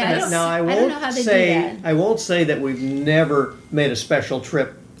 scenes. of Yeah, this. Now I I won't don't know how they do say that. I won't say that we've never made a special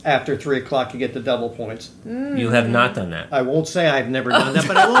trip after 3 o'clock to get the double points. You have not done that. I won't say I've never done that,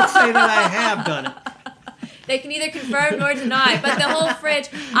 but I won't say that I have done it. They can neither confirm nor deny. But the whole fridge,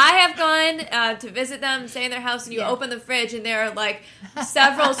 I have gone to visit them, stay in their house, and you open the fridge, and there are like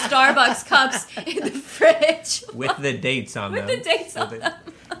several Starbucks cups in the fridge With the dates on them. with the dates on them.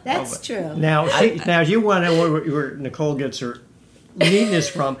 That's true. Now you want to where Nicole gets her neatness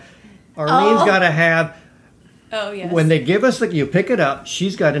from. Arlene's got to have. Oh, yes. When they give us you pick it up,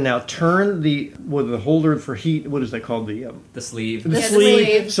 she's got to now turn the holder for heat. What is that called? The sleeve. The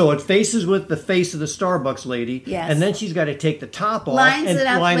sleeve. So it faces with the face of the Starbucks lady. Yes. And then she's got to take the top off Lines and it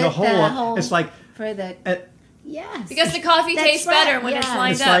up line the with hole the up. hole It's like for the yes. Because the coffee That's tastes right, better when it's yeah.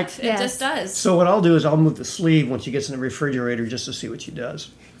 lined It's up. like- It Yes. just does. so. What I'll do is I'll move the sleeve when she gets in the refrigerator just to see what she does.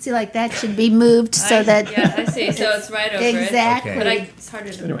 See, like that should be moved so that Yeah, I see. So it's right over exactly. it. But it's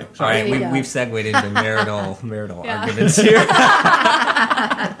harder to Anyway, All sorry. right, There you go. we've segued into marital Yeah. arguments here.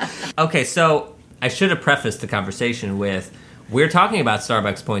 Okay, so I should have prefaced the conversation with, we're talking about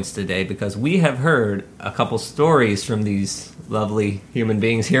Starbucks points today because we have heard a couple stories from these lovely human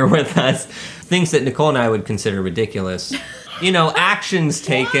beings here with us, things that Nicole and I would consider ridiculous. Actions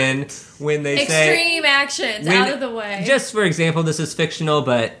taken when they say... extreme actions when- out of the way. Just for example, this is fictional,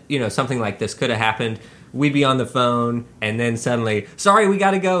 but something like this could have happened. We'd be on the phone, and then suddenly, sorry, we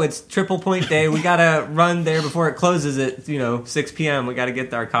got to go. It's triple point day. We got to run there before it closes at 6 p.m. We got to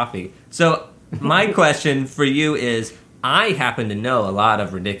get our coffee. So my question for you is, I happen to know a lot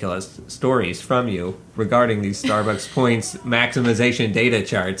of ridiculous stories from you regarding these Starbucks points maximization data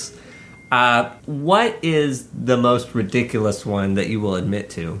charts. What is the most ridiculous one that you will admit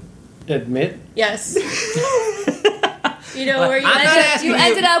to? Admit? Yes. Where you I'm not asking you-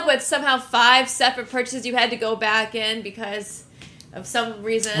 ended up with somehow 5 separate purchases you had to go back in because of some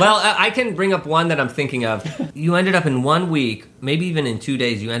reason. Well, I can bring up one that I'm thinking of. You ended up in 1 week, maybe even in 2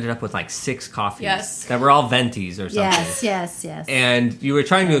 days, you ended up with like 6 coffees. Yes. That were all Ventis or something. yes. And you were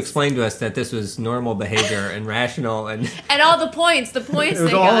trying to explain to us that this was normal behavior and rational. And all the points It was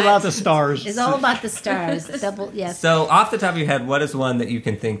they all got. about the stars. It's all about the stars. Double yes. so off the top of your head, what is one that you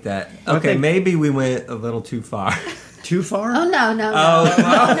can think that, okay, maybe we went a little too far? Too far? Oh no.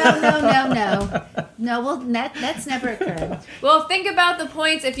 No, well that's never occurred. Well, think about the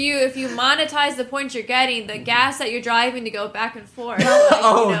points. If you monetize the points you're getting, the gas that you're driving to go back and forth.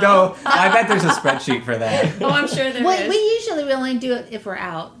 No. I bet there's a spreadsheet for that. Oh, I'm sure there Well, is. we usually only do it if we're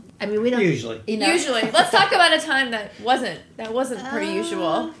out. I mean, we don't Usually. Usually, let's talk about a time that wasn't pretty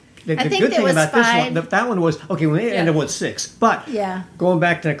usual. The I think good there thing was about 5. this one, that one was, okay, we ended up with 6. But Yeah. going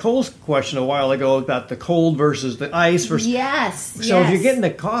back to Nicole's question a while ago about the cold versus the ice versus... Yes. So if you're getting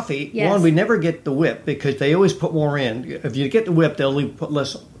the coffee, Yes. one, we never get the whip because they always put more in. If you get the whip, they'll put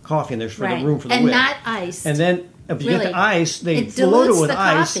less coffee in there for the room for the and whip. not iced. And then if you get Really. the ice, they It float it dilutes with the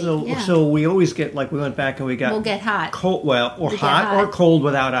ice. coffee, So, yeah. so we always get, like we went back and we got... We'll get hot. Cold, or We get hot or hot. cold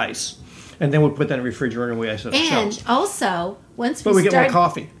without ice. And then we'll put that in the refrigerator and we ice it And ourselves. also, once But we get more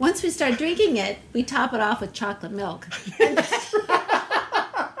coffee. Once we start drinking it, we top it off with chocolate milk. And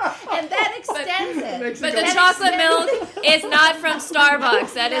that extends it. But the chocolate milk is not from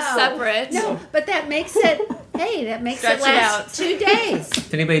Starbucks. That is No. separate. No, but that makes it. Hey, that makes Stretch it it last out. 2 days.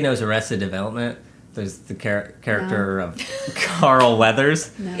 If anybody knows Arrested Development, there's the character of Carl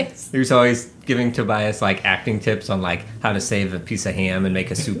Weathers. No. Yes. He's always giving Tobias like acting tips on like how to save a piece of ham and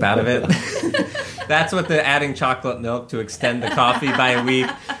make a soup out of it. That's what the adding chocolate milk to extend the coffee by a week.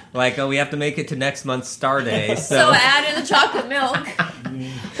 Like, we have to make it to next month's Star Day. So add in the chocolate milk.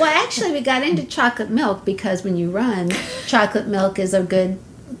 Well, actually, we got into chocolate milk because when you run, chocolate milk is a good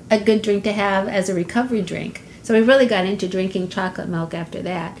drink to have as a recovery drink. So we really got into drinking chocolate milk after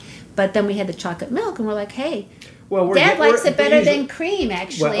that. But then we had the chocolate milk, and we're like, hey, Well, Dad likes it better usually- than cream,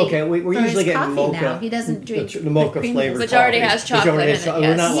 actually. Well, okay, we're for usually his getting coffee mocha. now. He doesn't drink the mocha cream. flavored Which already coffee. has chocolate already in has it, We're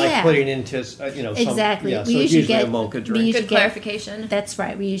yes. not like Yeah. putting into some, Exactly. Yeah, so We it's usually usually get a mocha we drink. usually Good get- clarification. That's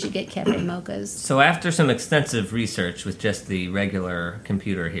right. We usually get cafe mochas. So after some extensive research with just the regular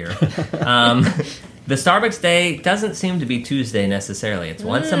computer here, the Starbucks Day doesn't seem to be Tuesday necessarily. It's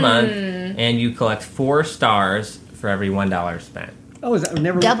once a month, and you collect 4 stars for every $1 spent. Oh, is that, I've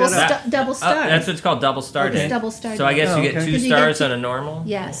never Double looked that up. double stars. That's what it's called, double star Okay. day. It's double star So I day. guess you get okay. 2 Because you get stars two- on a normal?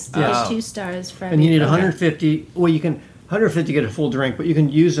 Yes, Oh. there's 2 stars for And you need every- 150. Well, you can 150 get a full drink, but you can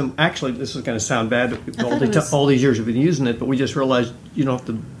use them. Actually, this is going to sound bad. All these years we've been using it, but we just realized you don't have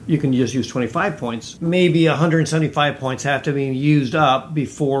to. You can just use 25 points. Maybe 175 points have to be used up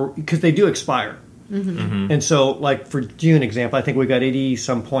before because they do expire. And so, like for June example, I think we got 80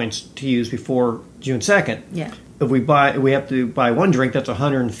 some points to use before June 2nd. Yeah. If we have to buy one drink, that's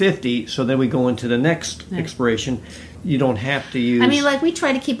 150. So then we go into the next expiration. You don't have to use. I mean, like we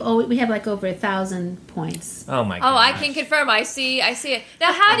try to keep. We have like over 1,000 points Oh my Oh, god. I can confirm. I see it.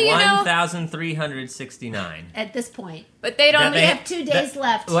 Now, how do you know? 1,369. at this point. But they don't. That We they- have 2 days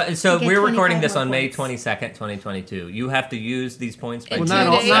left. Well, so to get we're recording 25 this more on May points. 22nd, 2022. You have to use these points by In June Well, two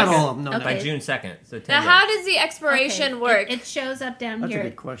not all, days. not all of them. No, Okay. by June 2nd. So 10 Now, days. how does the expiration Okay, work? It shows up down That's a here.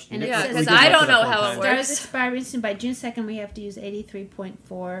 good question. And it Yeah, says, because did I look don't it know up one how it time. works. stars expiring soon. By June 2nd, we have to use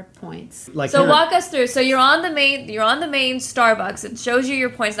 83.4 points. Like So here- walk us through. So you're on the main Starbucks. It shows you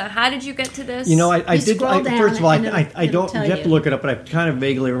your points. Now, how did you get to this? You know, I You did. scroll down First of all, and I it'll don't. tell You have to you. look it up, but I kind of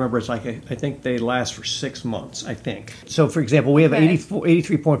vaguely remember. It's like I think they last for 6 months. I think. So, for example, we have Right.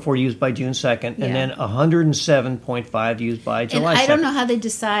 83.4 used by June 2nd, and Yeah. then 107.5 used by And July 2nd. I don't know how they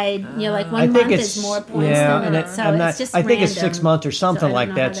decide. You know, like I one think month it's is more points yeah, than and another. So I'm not, it's just I think it's 6 random. months or So I something don't like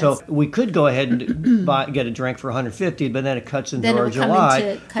know that. how So that's- we could go ahead and get a drink for 150, but then it cuts into Then it our will come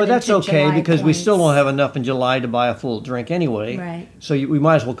July. cut But that's into okay July because we still points. don't have enough in July to buy a full drink anyway. Right. So we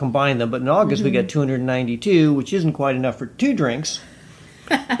might as well combine them. But in August we get 292, which isn't quite enough for 2 drinks.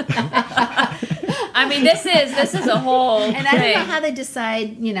 I mean, this is a whole And I don't thing. know how they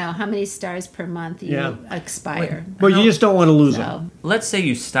decide. You know, how many stars per month you Yeah. expire. But you just don't want to lose So them. Let's say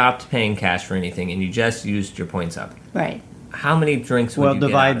you stopped paying cash for anything and you just used your points up. right. How many drinks would Well, you get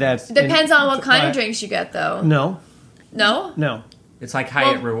divide out of that. this? Depends on what kind of divide- drinks you get, though. No, No. no. It's like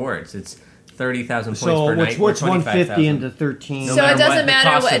Hyatt Well- Rewards. It's 30,000 points So per night. what's or 150 25,000. into 13? No So matter it doesn't what the matter.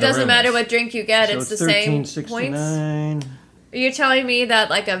 cost What, of it the doesn't room matter is. what drink you get. So it's the same points. 1369. You're telling me that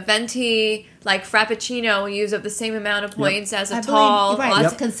like a venti, like Frappuccino, will use up the same amount of points as a I tall. believe, right, latte?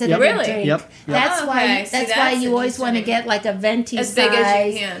 it's considered Really? a drink. Yep. That's Oh, why. okay. See, That's why that's you always want to interesting. get like a venti As size, big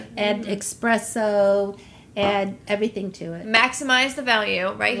as you can. add espresso, add everything to it. Maximize the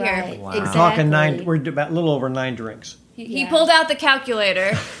value right here. Right, Wow. We're exactly. talking 9. We're about a little over 9 drinks. He Yeah. pulled out the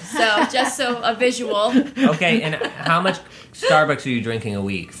calculator, so just so a visual. Okay, and how much Starbucks are you drinking a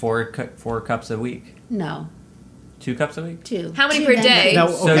week? 4 cups a week? No, 2 cups a week? 2. How many 2 per ventis. day? Now,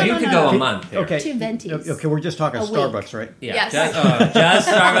 So okay. you could go a month. Here. Okay. 2 ventis. Okay, we're just talking A week. Starbucks, right? Yeah, Yes. just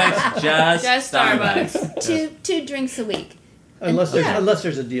Starbucks. Just Starbucks. Two drinks a week. Unless there's Yeah. unless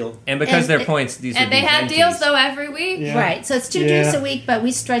there's a deal. And because And they're it- points, these would And they be have ventis. deals though every week. Yeah. Right. So it's 2 Yeah. drinks a week, but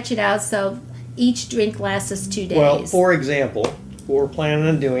we stretch it out so each drink lasts us 2 days. Well, for example, what we're planning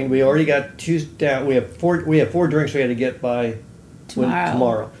on doing, we already got 2 down. We have 4 drinks we had to get by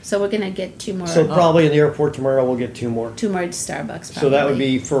tomorrow. So we're gonna get 2 more. So probably in the airport tomorrow we'll get 2 more. 2 more Starbucks. Probably. So that would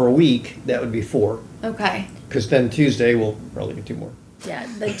be for a week. That would be 4. Okay. Because then Tuesday we'll probably get 2 more. Yeah,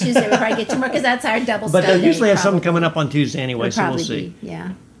 the Tuesday we probably get 2 more because that's our double. But stud they usually day, have something probably. coming up on Tuesday anyway, Would so we'll probably see. be, yeah.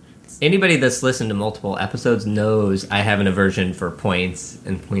 Anybody that's listened to multiple episodes knows I have an aversion for points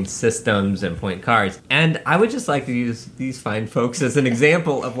and point systems and point cards. And I would just like to use these fine folks as an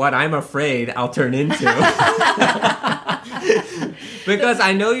example of what I'm afraid I'll turn into. Because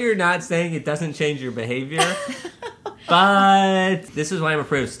I know you're not saying it doesn't change your behavior, but this is why I'm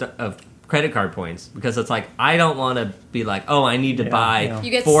afraid of credit card points. Because it's like, I don't want to be like, oh, I need to buy yeah.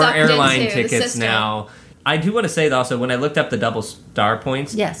 You get 4 sucked airline into the tickets system. now. I do want to say also, when I looked up the double star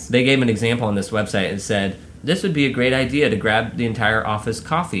points, Yes. they gave an example on this website and said, this would be a great idea to grab the entire office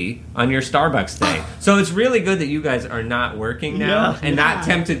coffee on your Starbucks day. So it's really good that you guys are not working now Yeah. and not Yeah.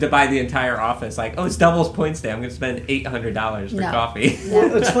 tempted to buy the entire office. Like, oh, it's doubles points day. I'm going to spend $800 for No. coffee.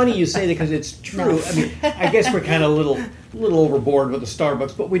 Well, it's funny you say that because it's true. No. I mean, I guess we're kind of a little overboard with the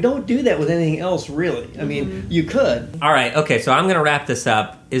Starbucks, but we don't do that with anything else, really. I mean, you could. All right, okay, so I'm going to wrap this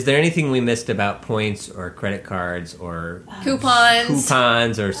up. Is there anything we missed about points or credit cards or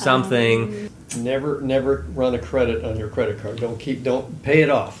coupons or something? Never run a credit on your credit card. Don't pay it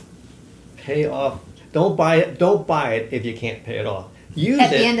off. Pay off. Don't buy it. Don't buy it if you can't pay it off. Use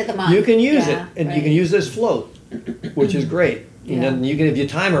At it. the end of the month. You can use Yeah, it, and you right. can use this float, which is great. Yeah. And then you can, if you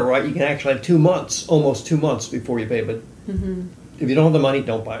time it right, you can actually have 2 months, almost 2 months before you pay. But Mm-hmm. if you don't have the money,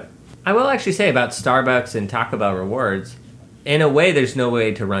 don't buy it. I will actually say about Starbucks and Taco Bell rewards, in a way, there's no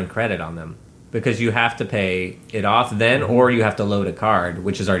way to run credit on them because you have to pay it off then, or you have to load a card,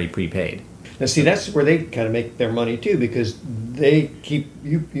 which is already prepaid. Now, see, that's where they kind of make their money too, because they keep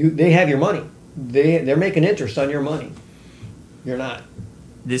you. They have your money. They're making interest on your money. You're not.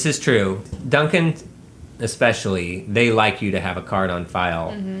 This is true. Dunkin', especially, they like you to have a card on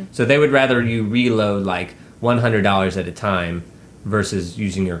file. So they would rather you reload like $100 at a time versus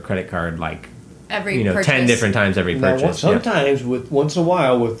using your credit card like Every 10 purchase. different times every Now, purchase. Yeah. sometimes once in a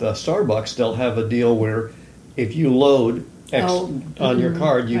while with Starbucks, they'll have a deal where if you load X on your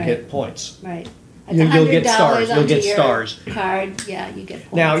card, you right. get points. Right. You'll get $100 stars. You'll onto get your stars. Card, yeah, you get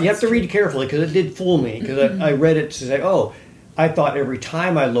points. Now you have to That's read carefully because it did fool me because I read it to say, oh, I thought every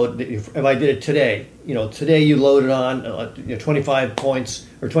time I loaded it, if I did it today, today you loaded on 25 points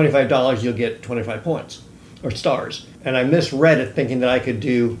or $25, you'll get 25 points or stars. And I misread it thinking that I could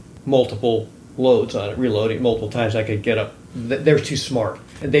do multiple loads on it, reloading multiple times. I could get up. They're too smart.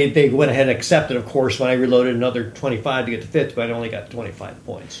 And they went ahead and accepted, of course, when I reloaded another 25 to get to 50, but I only got 25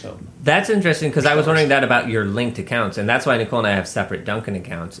 points. So That's interesting because I was wondering that about your linked accounts, and that's why Nicole and I have separate Dunkin'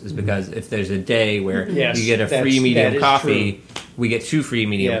 accounts, is because if there's a day where Yes, you get a that free medium is coffee, we get 2 free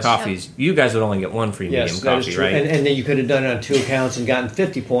medium Yes. coffees. You guys would only get 1 free medium yes, that is coffee, true. right? And then you could have done it on 2 accounts and gotten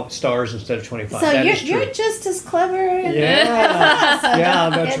 50 stars instead of 25. So That is you're true. just as clever. And Yeah,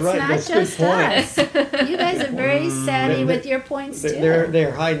 that's it's right. not That's a just good point. us. You guys are very savvy They- with your points too.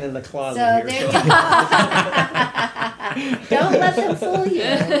 They're hiding in the closet so here. there you go. Don't let them fool you.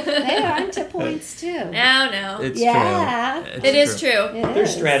 They are into points too. No. It's Yeah. true. It is true. It There's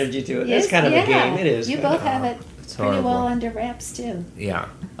is. strategy to it. Yes, That's kind of yeah. a game. It is. You kind both of. have it It's pretty horrible. well under wraps too. Yeah.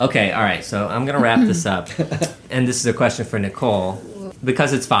 Okay, all right, so I'm going to wrap this up. And this is a question for Nicole.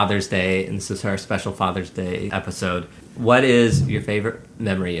 Because it's Father's Day, and this is our special Father's Day episode, what is your favorite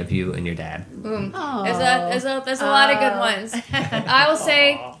memory of you and your dad? Oh. There's a lot of good ones. I will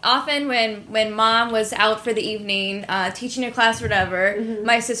say often when mom was out for the evening, teaching a class or whatever,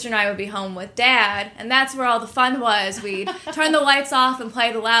 my sister and I would be home with dad, and that's where all the fun was. We'd turn the lights off and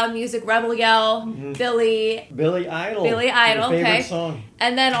play the loud music, Rebel Yell, Billy, Billy Idol. Billy Idol, Your favorite okay. song.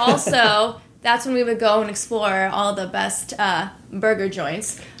 and then also that's when we would go and explore all the best burger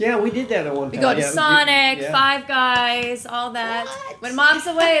joints. Yeah, we did that at one time. We go to yeah, Sonic, yeah. Five Guys, all that. What? When mom's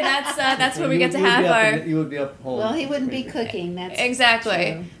away, that's where we get to You would have be up our... you would be up home. Well, he wouldn't be cooking. That's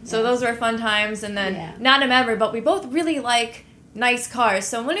Exactly. true. So those were fun times, and then Yeah. not a member, but we both really like nice cars.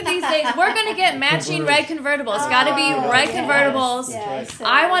 So one of these days we're gonna get matching red convertibles. Got to be Oh, red yes, convertibles. Yes,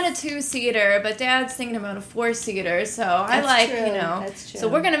 I yes. want a 2-seater, but Dad's thinking about a 4-seater. So I That's like true. you know. That's true. So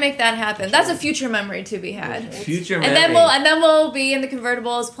we're gonna make that happen. That's a future memory to be had. Future And memory. then we'll be in the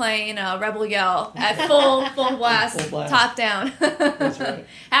convertibles playing Rebel Yell at full blast, Full blast. top down. That's right.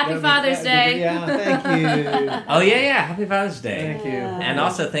 Happy That'd be- Father's that'd be Day. good. Yeah, thank you. Oh, yeah. Happy Father's Day. Thank you. And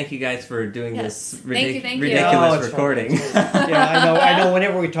also, thank you guys for doing Yes. this Thank you, thank you. ridiculous Oh, it's fun. recording. Yeah, I know.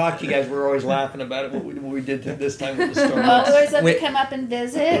 Whenever we talk to you guys, we're always laughing about it. What we did this time with the Well, we Starbucks. always love Wait. to come up and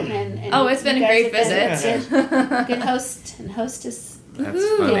visit. And Oh, it's been you a guys great have been visit. Good host and hostess. That's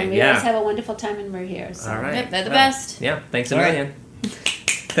And funny. we always Yeah. have a wonderful time when we're here. So. All right. Yep, they're the Well, best. Yeah, thanks a All right. million.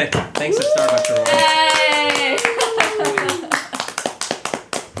 Thanks to Starbucks for Yay!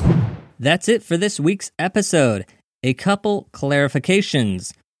 That's it for this week's episode. A couple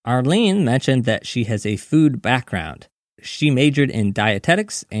clarifications. Arlene mentioned that she has a food background. She majored in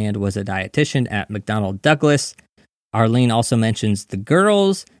dietetics and was a dietitian at McDonnell Douglas. Arlene also mentions the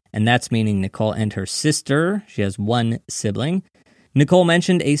girls, and that's meaning Nicole and her sister. She has one sibling. Nicole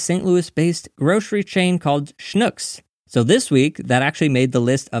mentioned a St. Louis-based grocery chain called Schnucks. So this week, that actually made the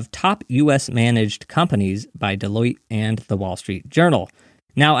list of top U.S. managed companies by Deloitte and the Wall Street Journal.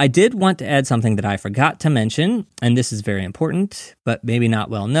 Now, I did want to add something that I forgot to mention, and this is very important, but maybe not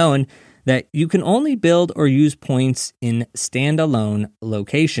well known, that you can only build or use points in standalone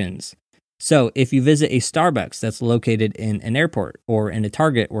locations. So if you visit a Starbucks that's located in an airport or in a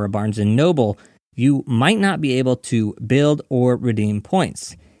Target or a Barnes & Noble, you might not be able to build or redeem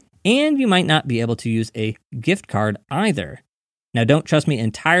points. And you might not be able to use a gift card either. Now, don't trust me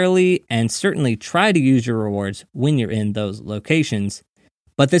entirely, and certainly try to use your rewards when you're in those locations.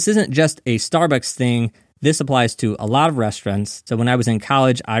 But this isn't just a Starbucks thing. This applies to a lot of restaurants. So when I was in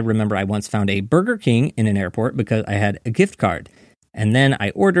college, I remember I once found a Burger King in an airport because I had a gift card. And then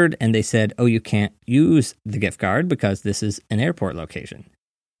I ordered and they said, oh, you can't use the gift card because this is an airport location.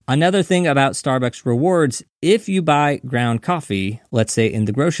 Another thing about Starbucks rewards, if you buy ground coffee, let's say in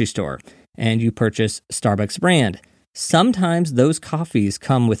the grocery store, and you purchase Starbucks brand, sometimes those coffees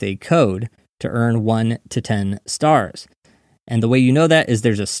come with a code to earn 1 to 10 stars. And the way you know that is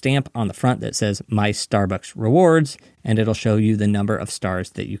there's a stamp on the front that says My Starbucks Rewards, and it'll show you the number of stars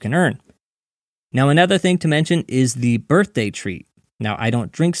that you can earn. Now, another thing to mention is the birthday treat. Now, I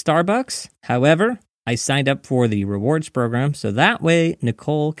don't drink Starbucks. However, I signed up for the rewards program, so that way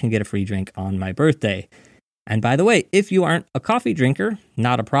Nicole can get a free drink on my birthday. And by the way, if you aren't a coffee drinker,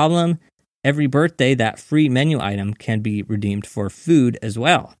 not a problem. Every birthday, that free menu item can be redeemed for food as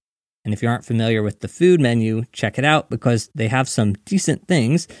well. And if you aren't familiar with the food menu, check it out because they have some decent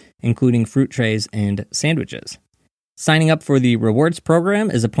things, including fruit trays and sandwiches. Signing up for the rewards program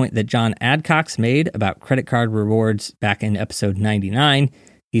is a point that John Adcox made about credit card rewards back in episode 99.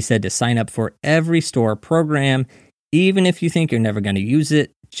 He said to sign up for every store program, even if you think you're never going to use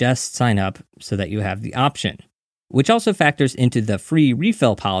it, just sign up so that you have the option. Which also factors into the free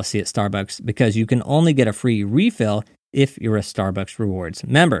refill policy at Starbucks because you can only get a free refill if you're a Starbucks Rewards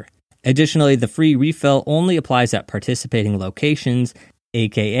member. Additionally, the free refill only applies at participating locations,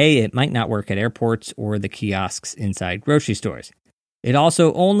 aka it might not work at airports or the kiosks inside grocery stores. It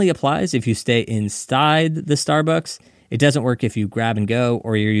also only applies if you stay inside the Starbucks. It doesn't work if you grab and go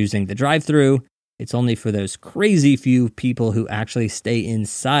or you're using the drive-thru. It's only for those crazy few people who actually stay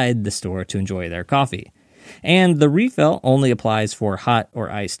inside the store to enjoy their coffee. And the refill only applies for hot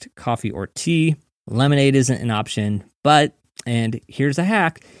or iced coffee or tea. Lemonade isn't an option, but, and here's a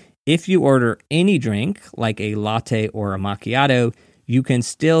hack, if you order any drink, like a latte or a macchiato, you can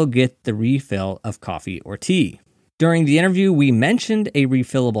still get the refill of coffee or tea. During the interview, we mentioned a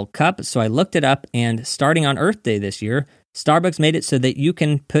refillable cup, so I looked it up, and starting on Earth Day this year, Starbucks made it so that you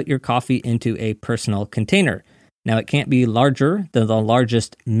can put your coffee into a personal container. Now, it can't be larger than the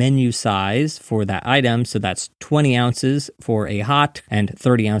largest menu size for that item, so that's 20 ounces for a hot and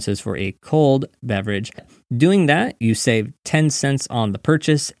 30 ounces for a cold beverage. Doing that, you save 10 cents on the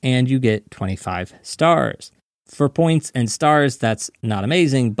purchase, and you get 25 stars. For points and stars, that's not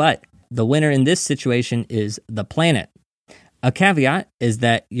amazing, but the winner in this situation is the planet. A caveat is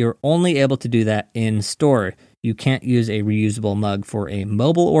that you're only able to do that in store. You can't use a reusable mug for a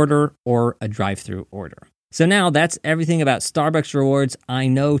mobile order or a drive-thru order. So now that's everything about Starbucks rewards I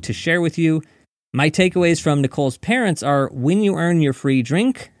know to share with you. My takeaways from Nicole's parents are: when you earn your free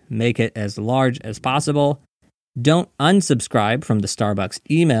drink, make it as large as possible. Don't unsubscribe from the Starbucks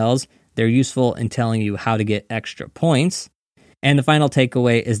emails. They're useful in telling you how to get extra points. And the final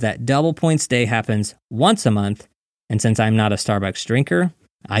takeaway is that Double Points Day happens once a month. And since I'm not a Starbucks drinker,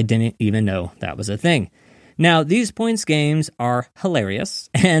 I didn't even know that was a thing. Now, these points games are hilarious,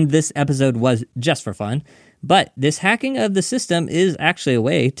 and this episode was just for fun, but this hacking of the system is actually a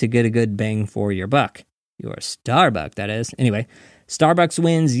way to get a good bang for your buck. Your Starbucks, that is. Anyway, Starbucks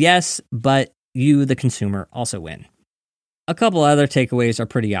wins, yes, but you, the consumer, also win. A couple other takeaways are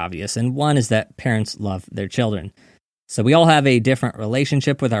pretty obvious, and one is that parents love their children. So we all have a different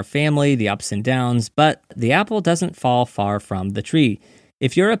relationship with our family, the ups and downs, but the apple doesn't fall far from the tree.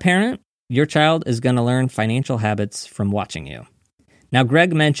 If you're a parent, your child is going to learn financial habits from watching you. Now,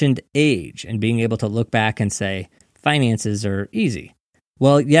 Greg mentioned age and being able to look back and say, finances are easy.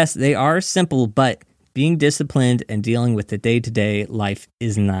 Well, yes, they are simple, but being disciplined and dealing with the day-to-day life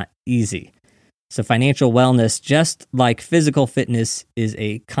is not easy. So financial wellness, just like physical fitness, is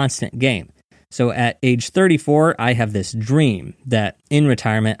a constant game. So at age 34, I have this dream that in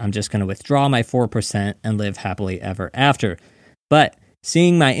retirement, I'm just going to withdraw my 4% and live happily ever after. But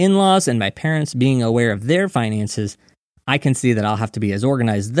seeing my in-laws and my parents being aware of their finances, I can see that I'll have to be as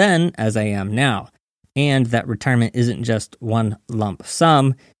organized then as I am now. And that retirement isn't just one lump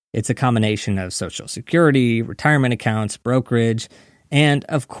sum. It's a combination of Social Security, retirement accounts, brokerage, and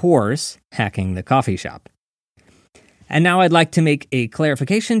of course, hacking the coffee shop. And now I'd like to make a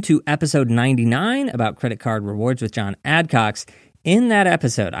clarification to episode 99 about credit card rewards with John Adcox. In that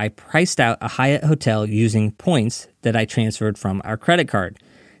episode, I priced out a Hyatt hotel using points that I transferred from our credit card.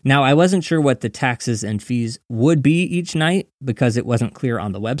 Now, I wasn't sure what the taxes and fees would be each night because it wasn't clear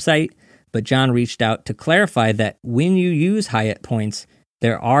on the website, but John reached out to clarify that when you use Hyatt points,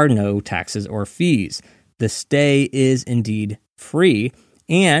 there are no taxes or fees. The stay is indeed free,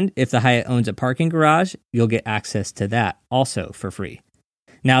 and if the Hyatt owns a parking garage, you'll get access to that also for free.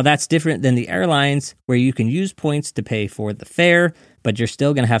 Now, that's different than the airlines, where you can use points to pay for the fare, but you're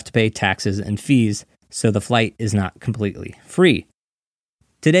still going to have to pay taxes and fees, so the flight is not completely free.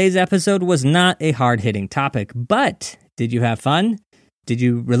 Today's episode was not a hard-hitting topic, but did you have fun? Did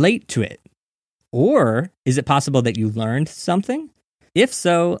you relate to it? Or is it possible that you learned something? If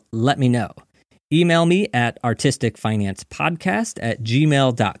so, let me know. Email me at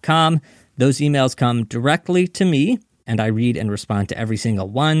artisticfinancepodcast@gmail.com. Those emails come directly to me, and I read and respond to every single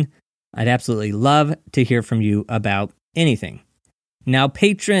one. I'd absolutely love to hear from you about anything. Now,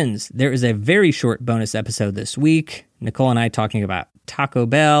 patrons, there is a very short bonus episode this week. Nicole and I talking about Taco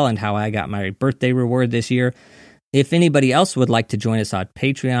Bell and how I got my birthday reward this year. If anybody else would like to join us on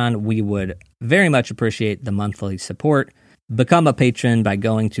Patreon, we would very much appreciate the monthly support. Become a patron by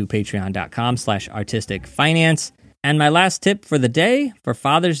going to patreon.com/artisticfinance. And my last tip for the day, for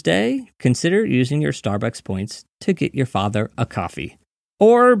Father's Day, consider using your Starbucks points to get your father a coffee.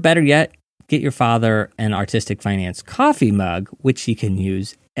 Or better yet, get your father an Artistic Finance coffee mug, which he can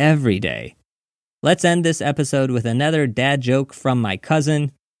use every day. Let's end this episode with another dad joke from my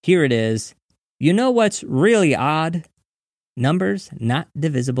cousin. Here it is. You know what's really odd? Numbers not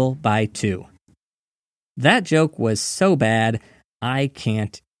divisible by 2. That joke was so bad, I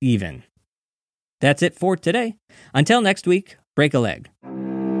can't even. That's it for today. Until next week, break a leg.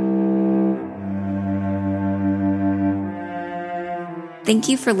 Thank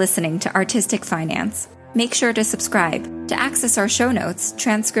you for listening to Artistic Finance. Make sure to subscribe. To access our show notes,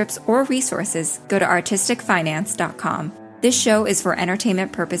 transcripts, or resources, go to artisticfinance.com. This show is for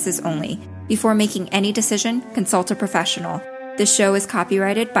entertainment purposes only. Before making any decision, consult a professional. This show is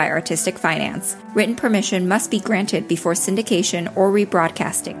copyrighted by Artistic Finance. Written permission must be granted before syndication or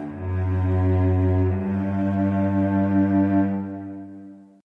rebroadcasting.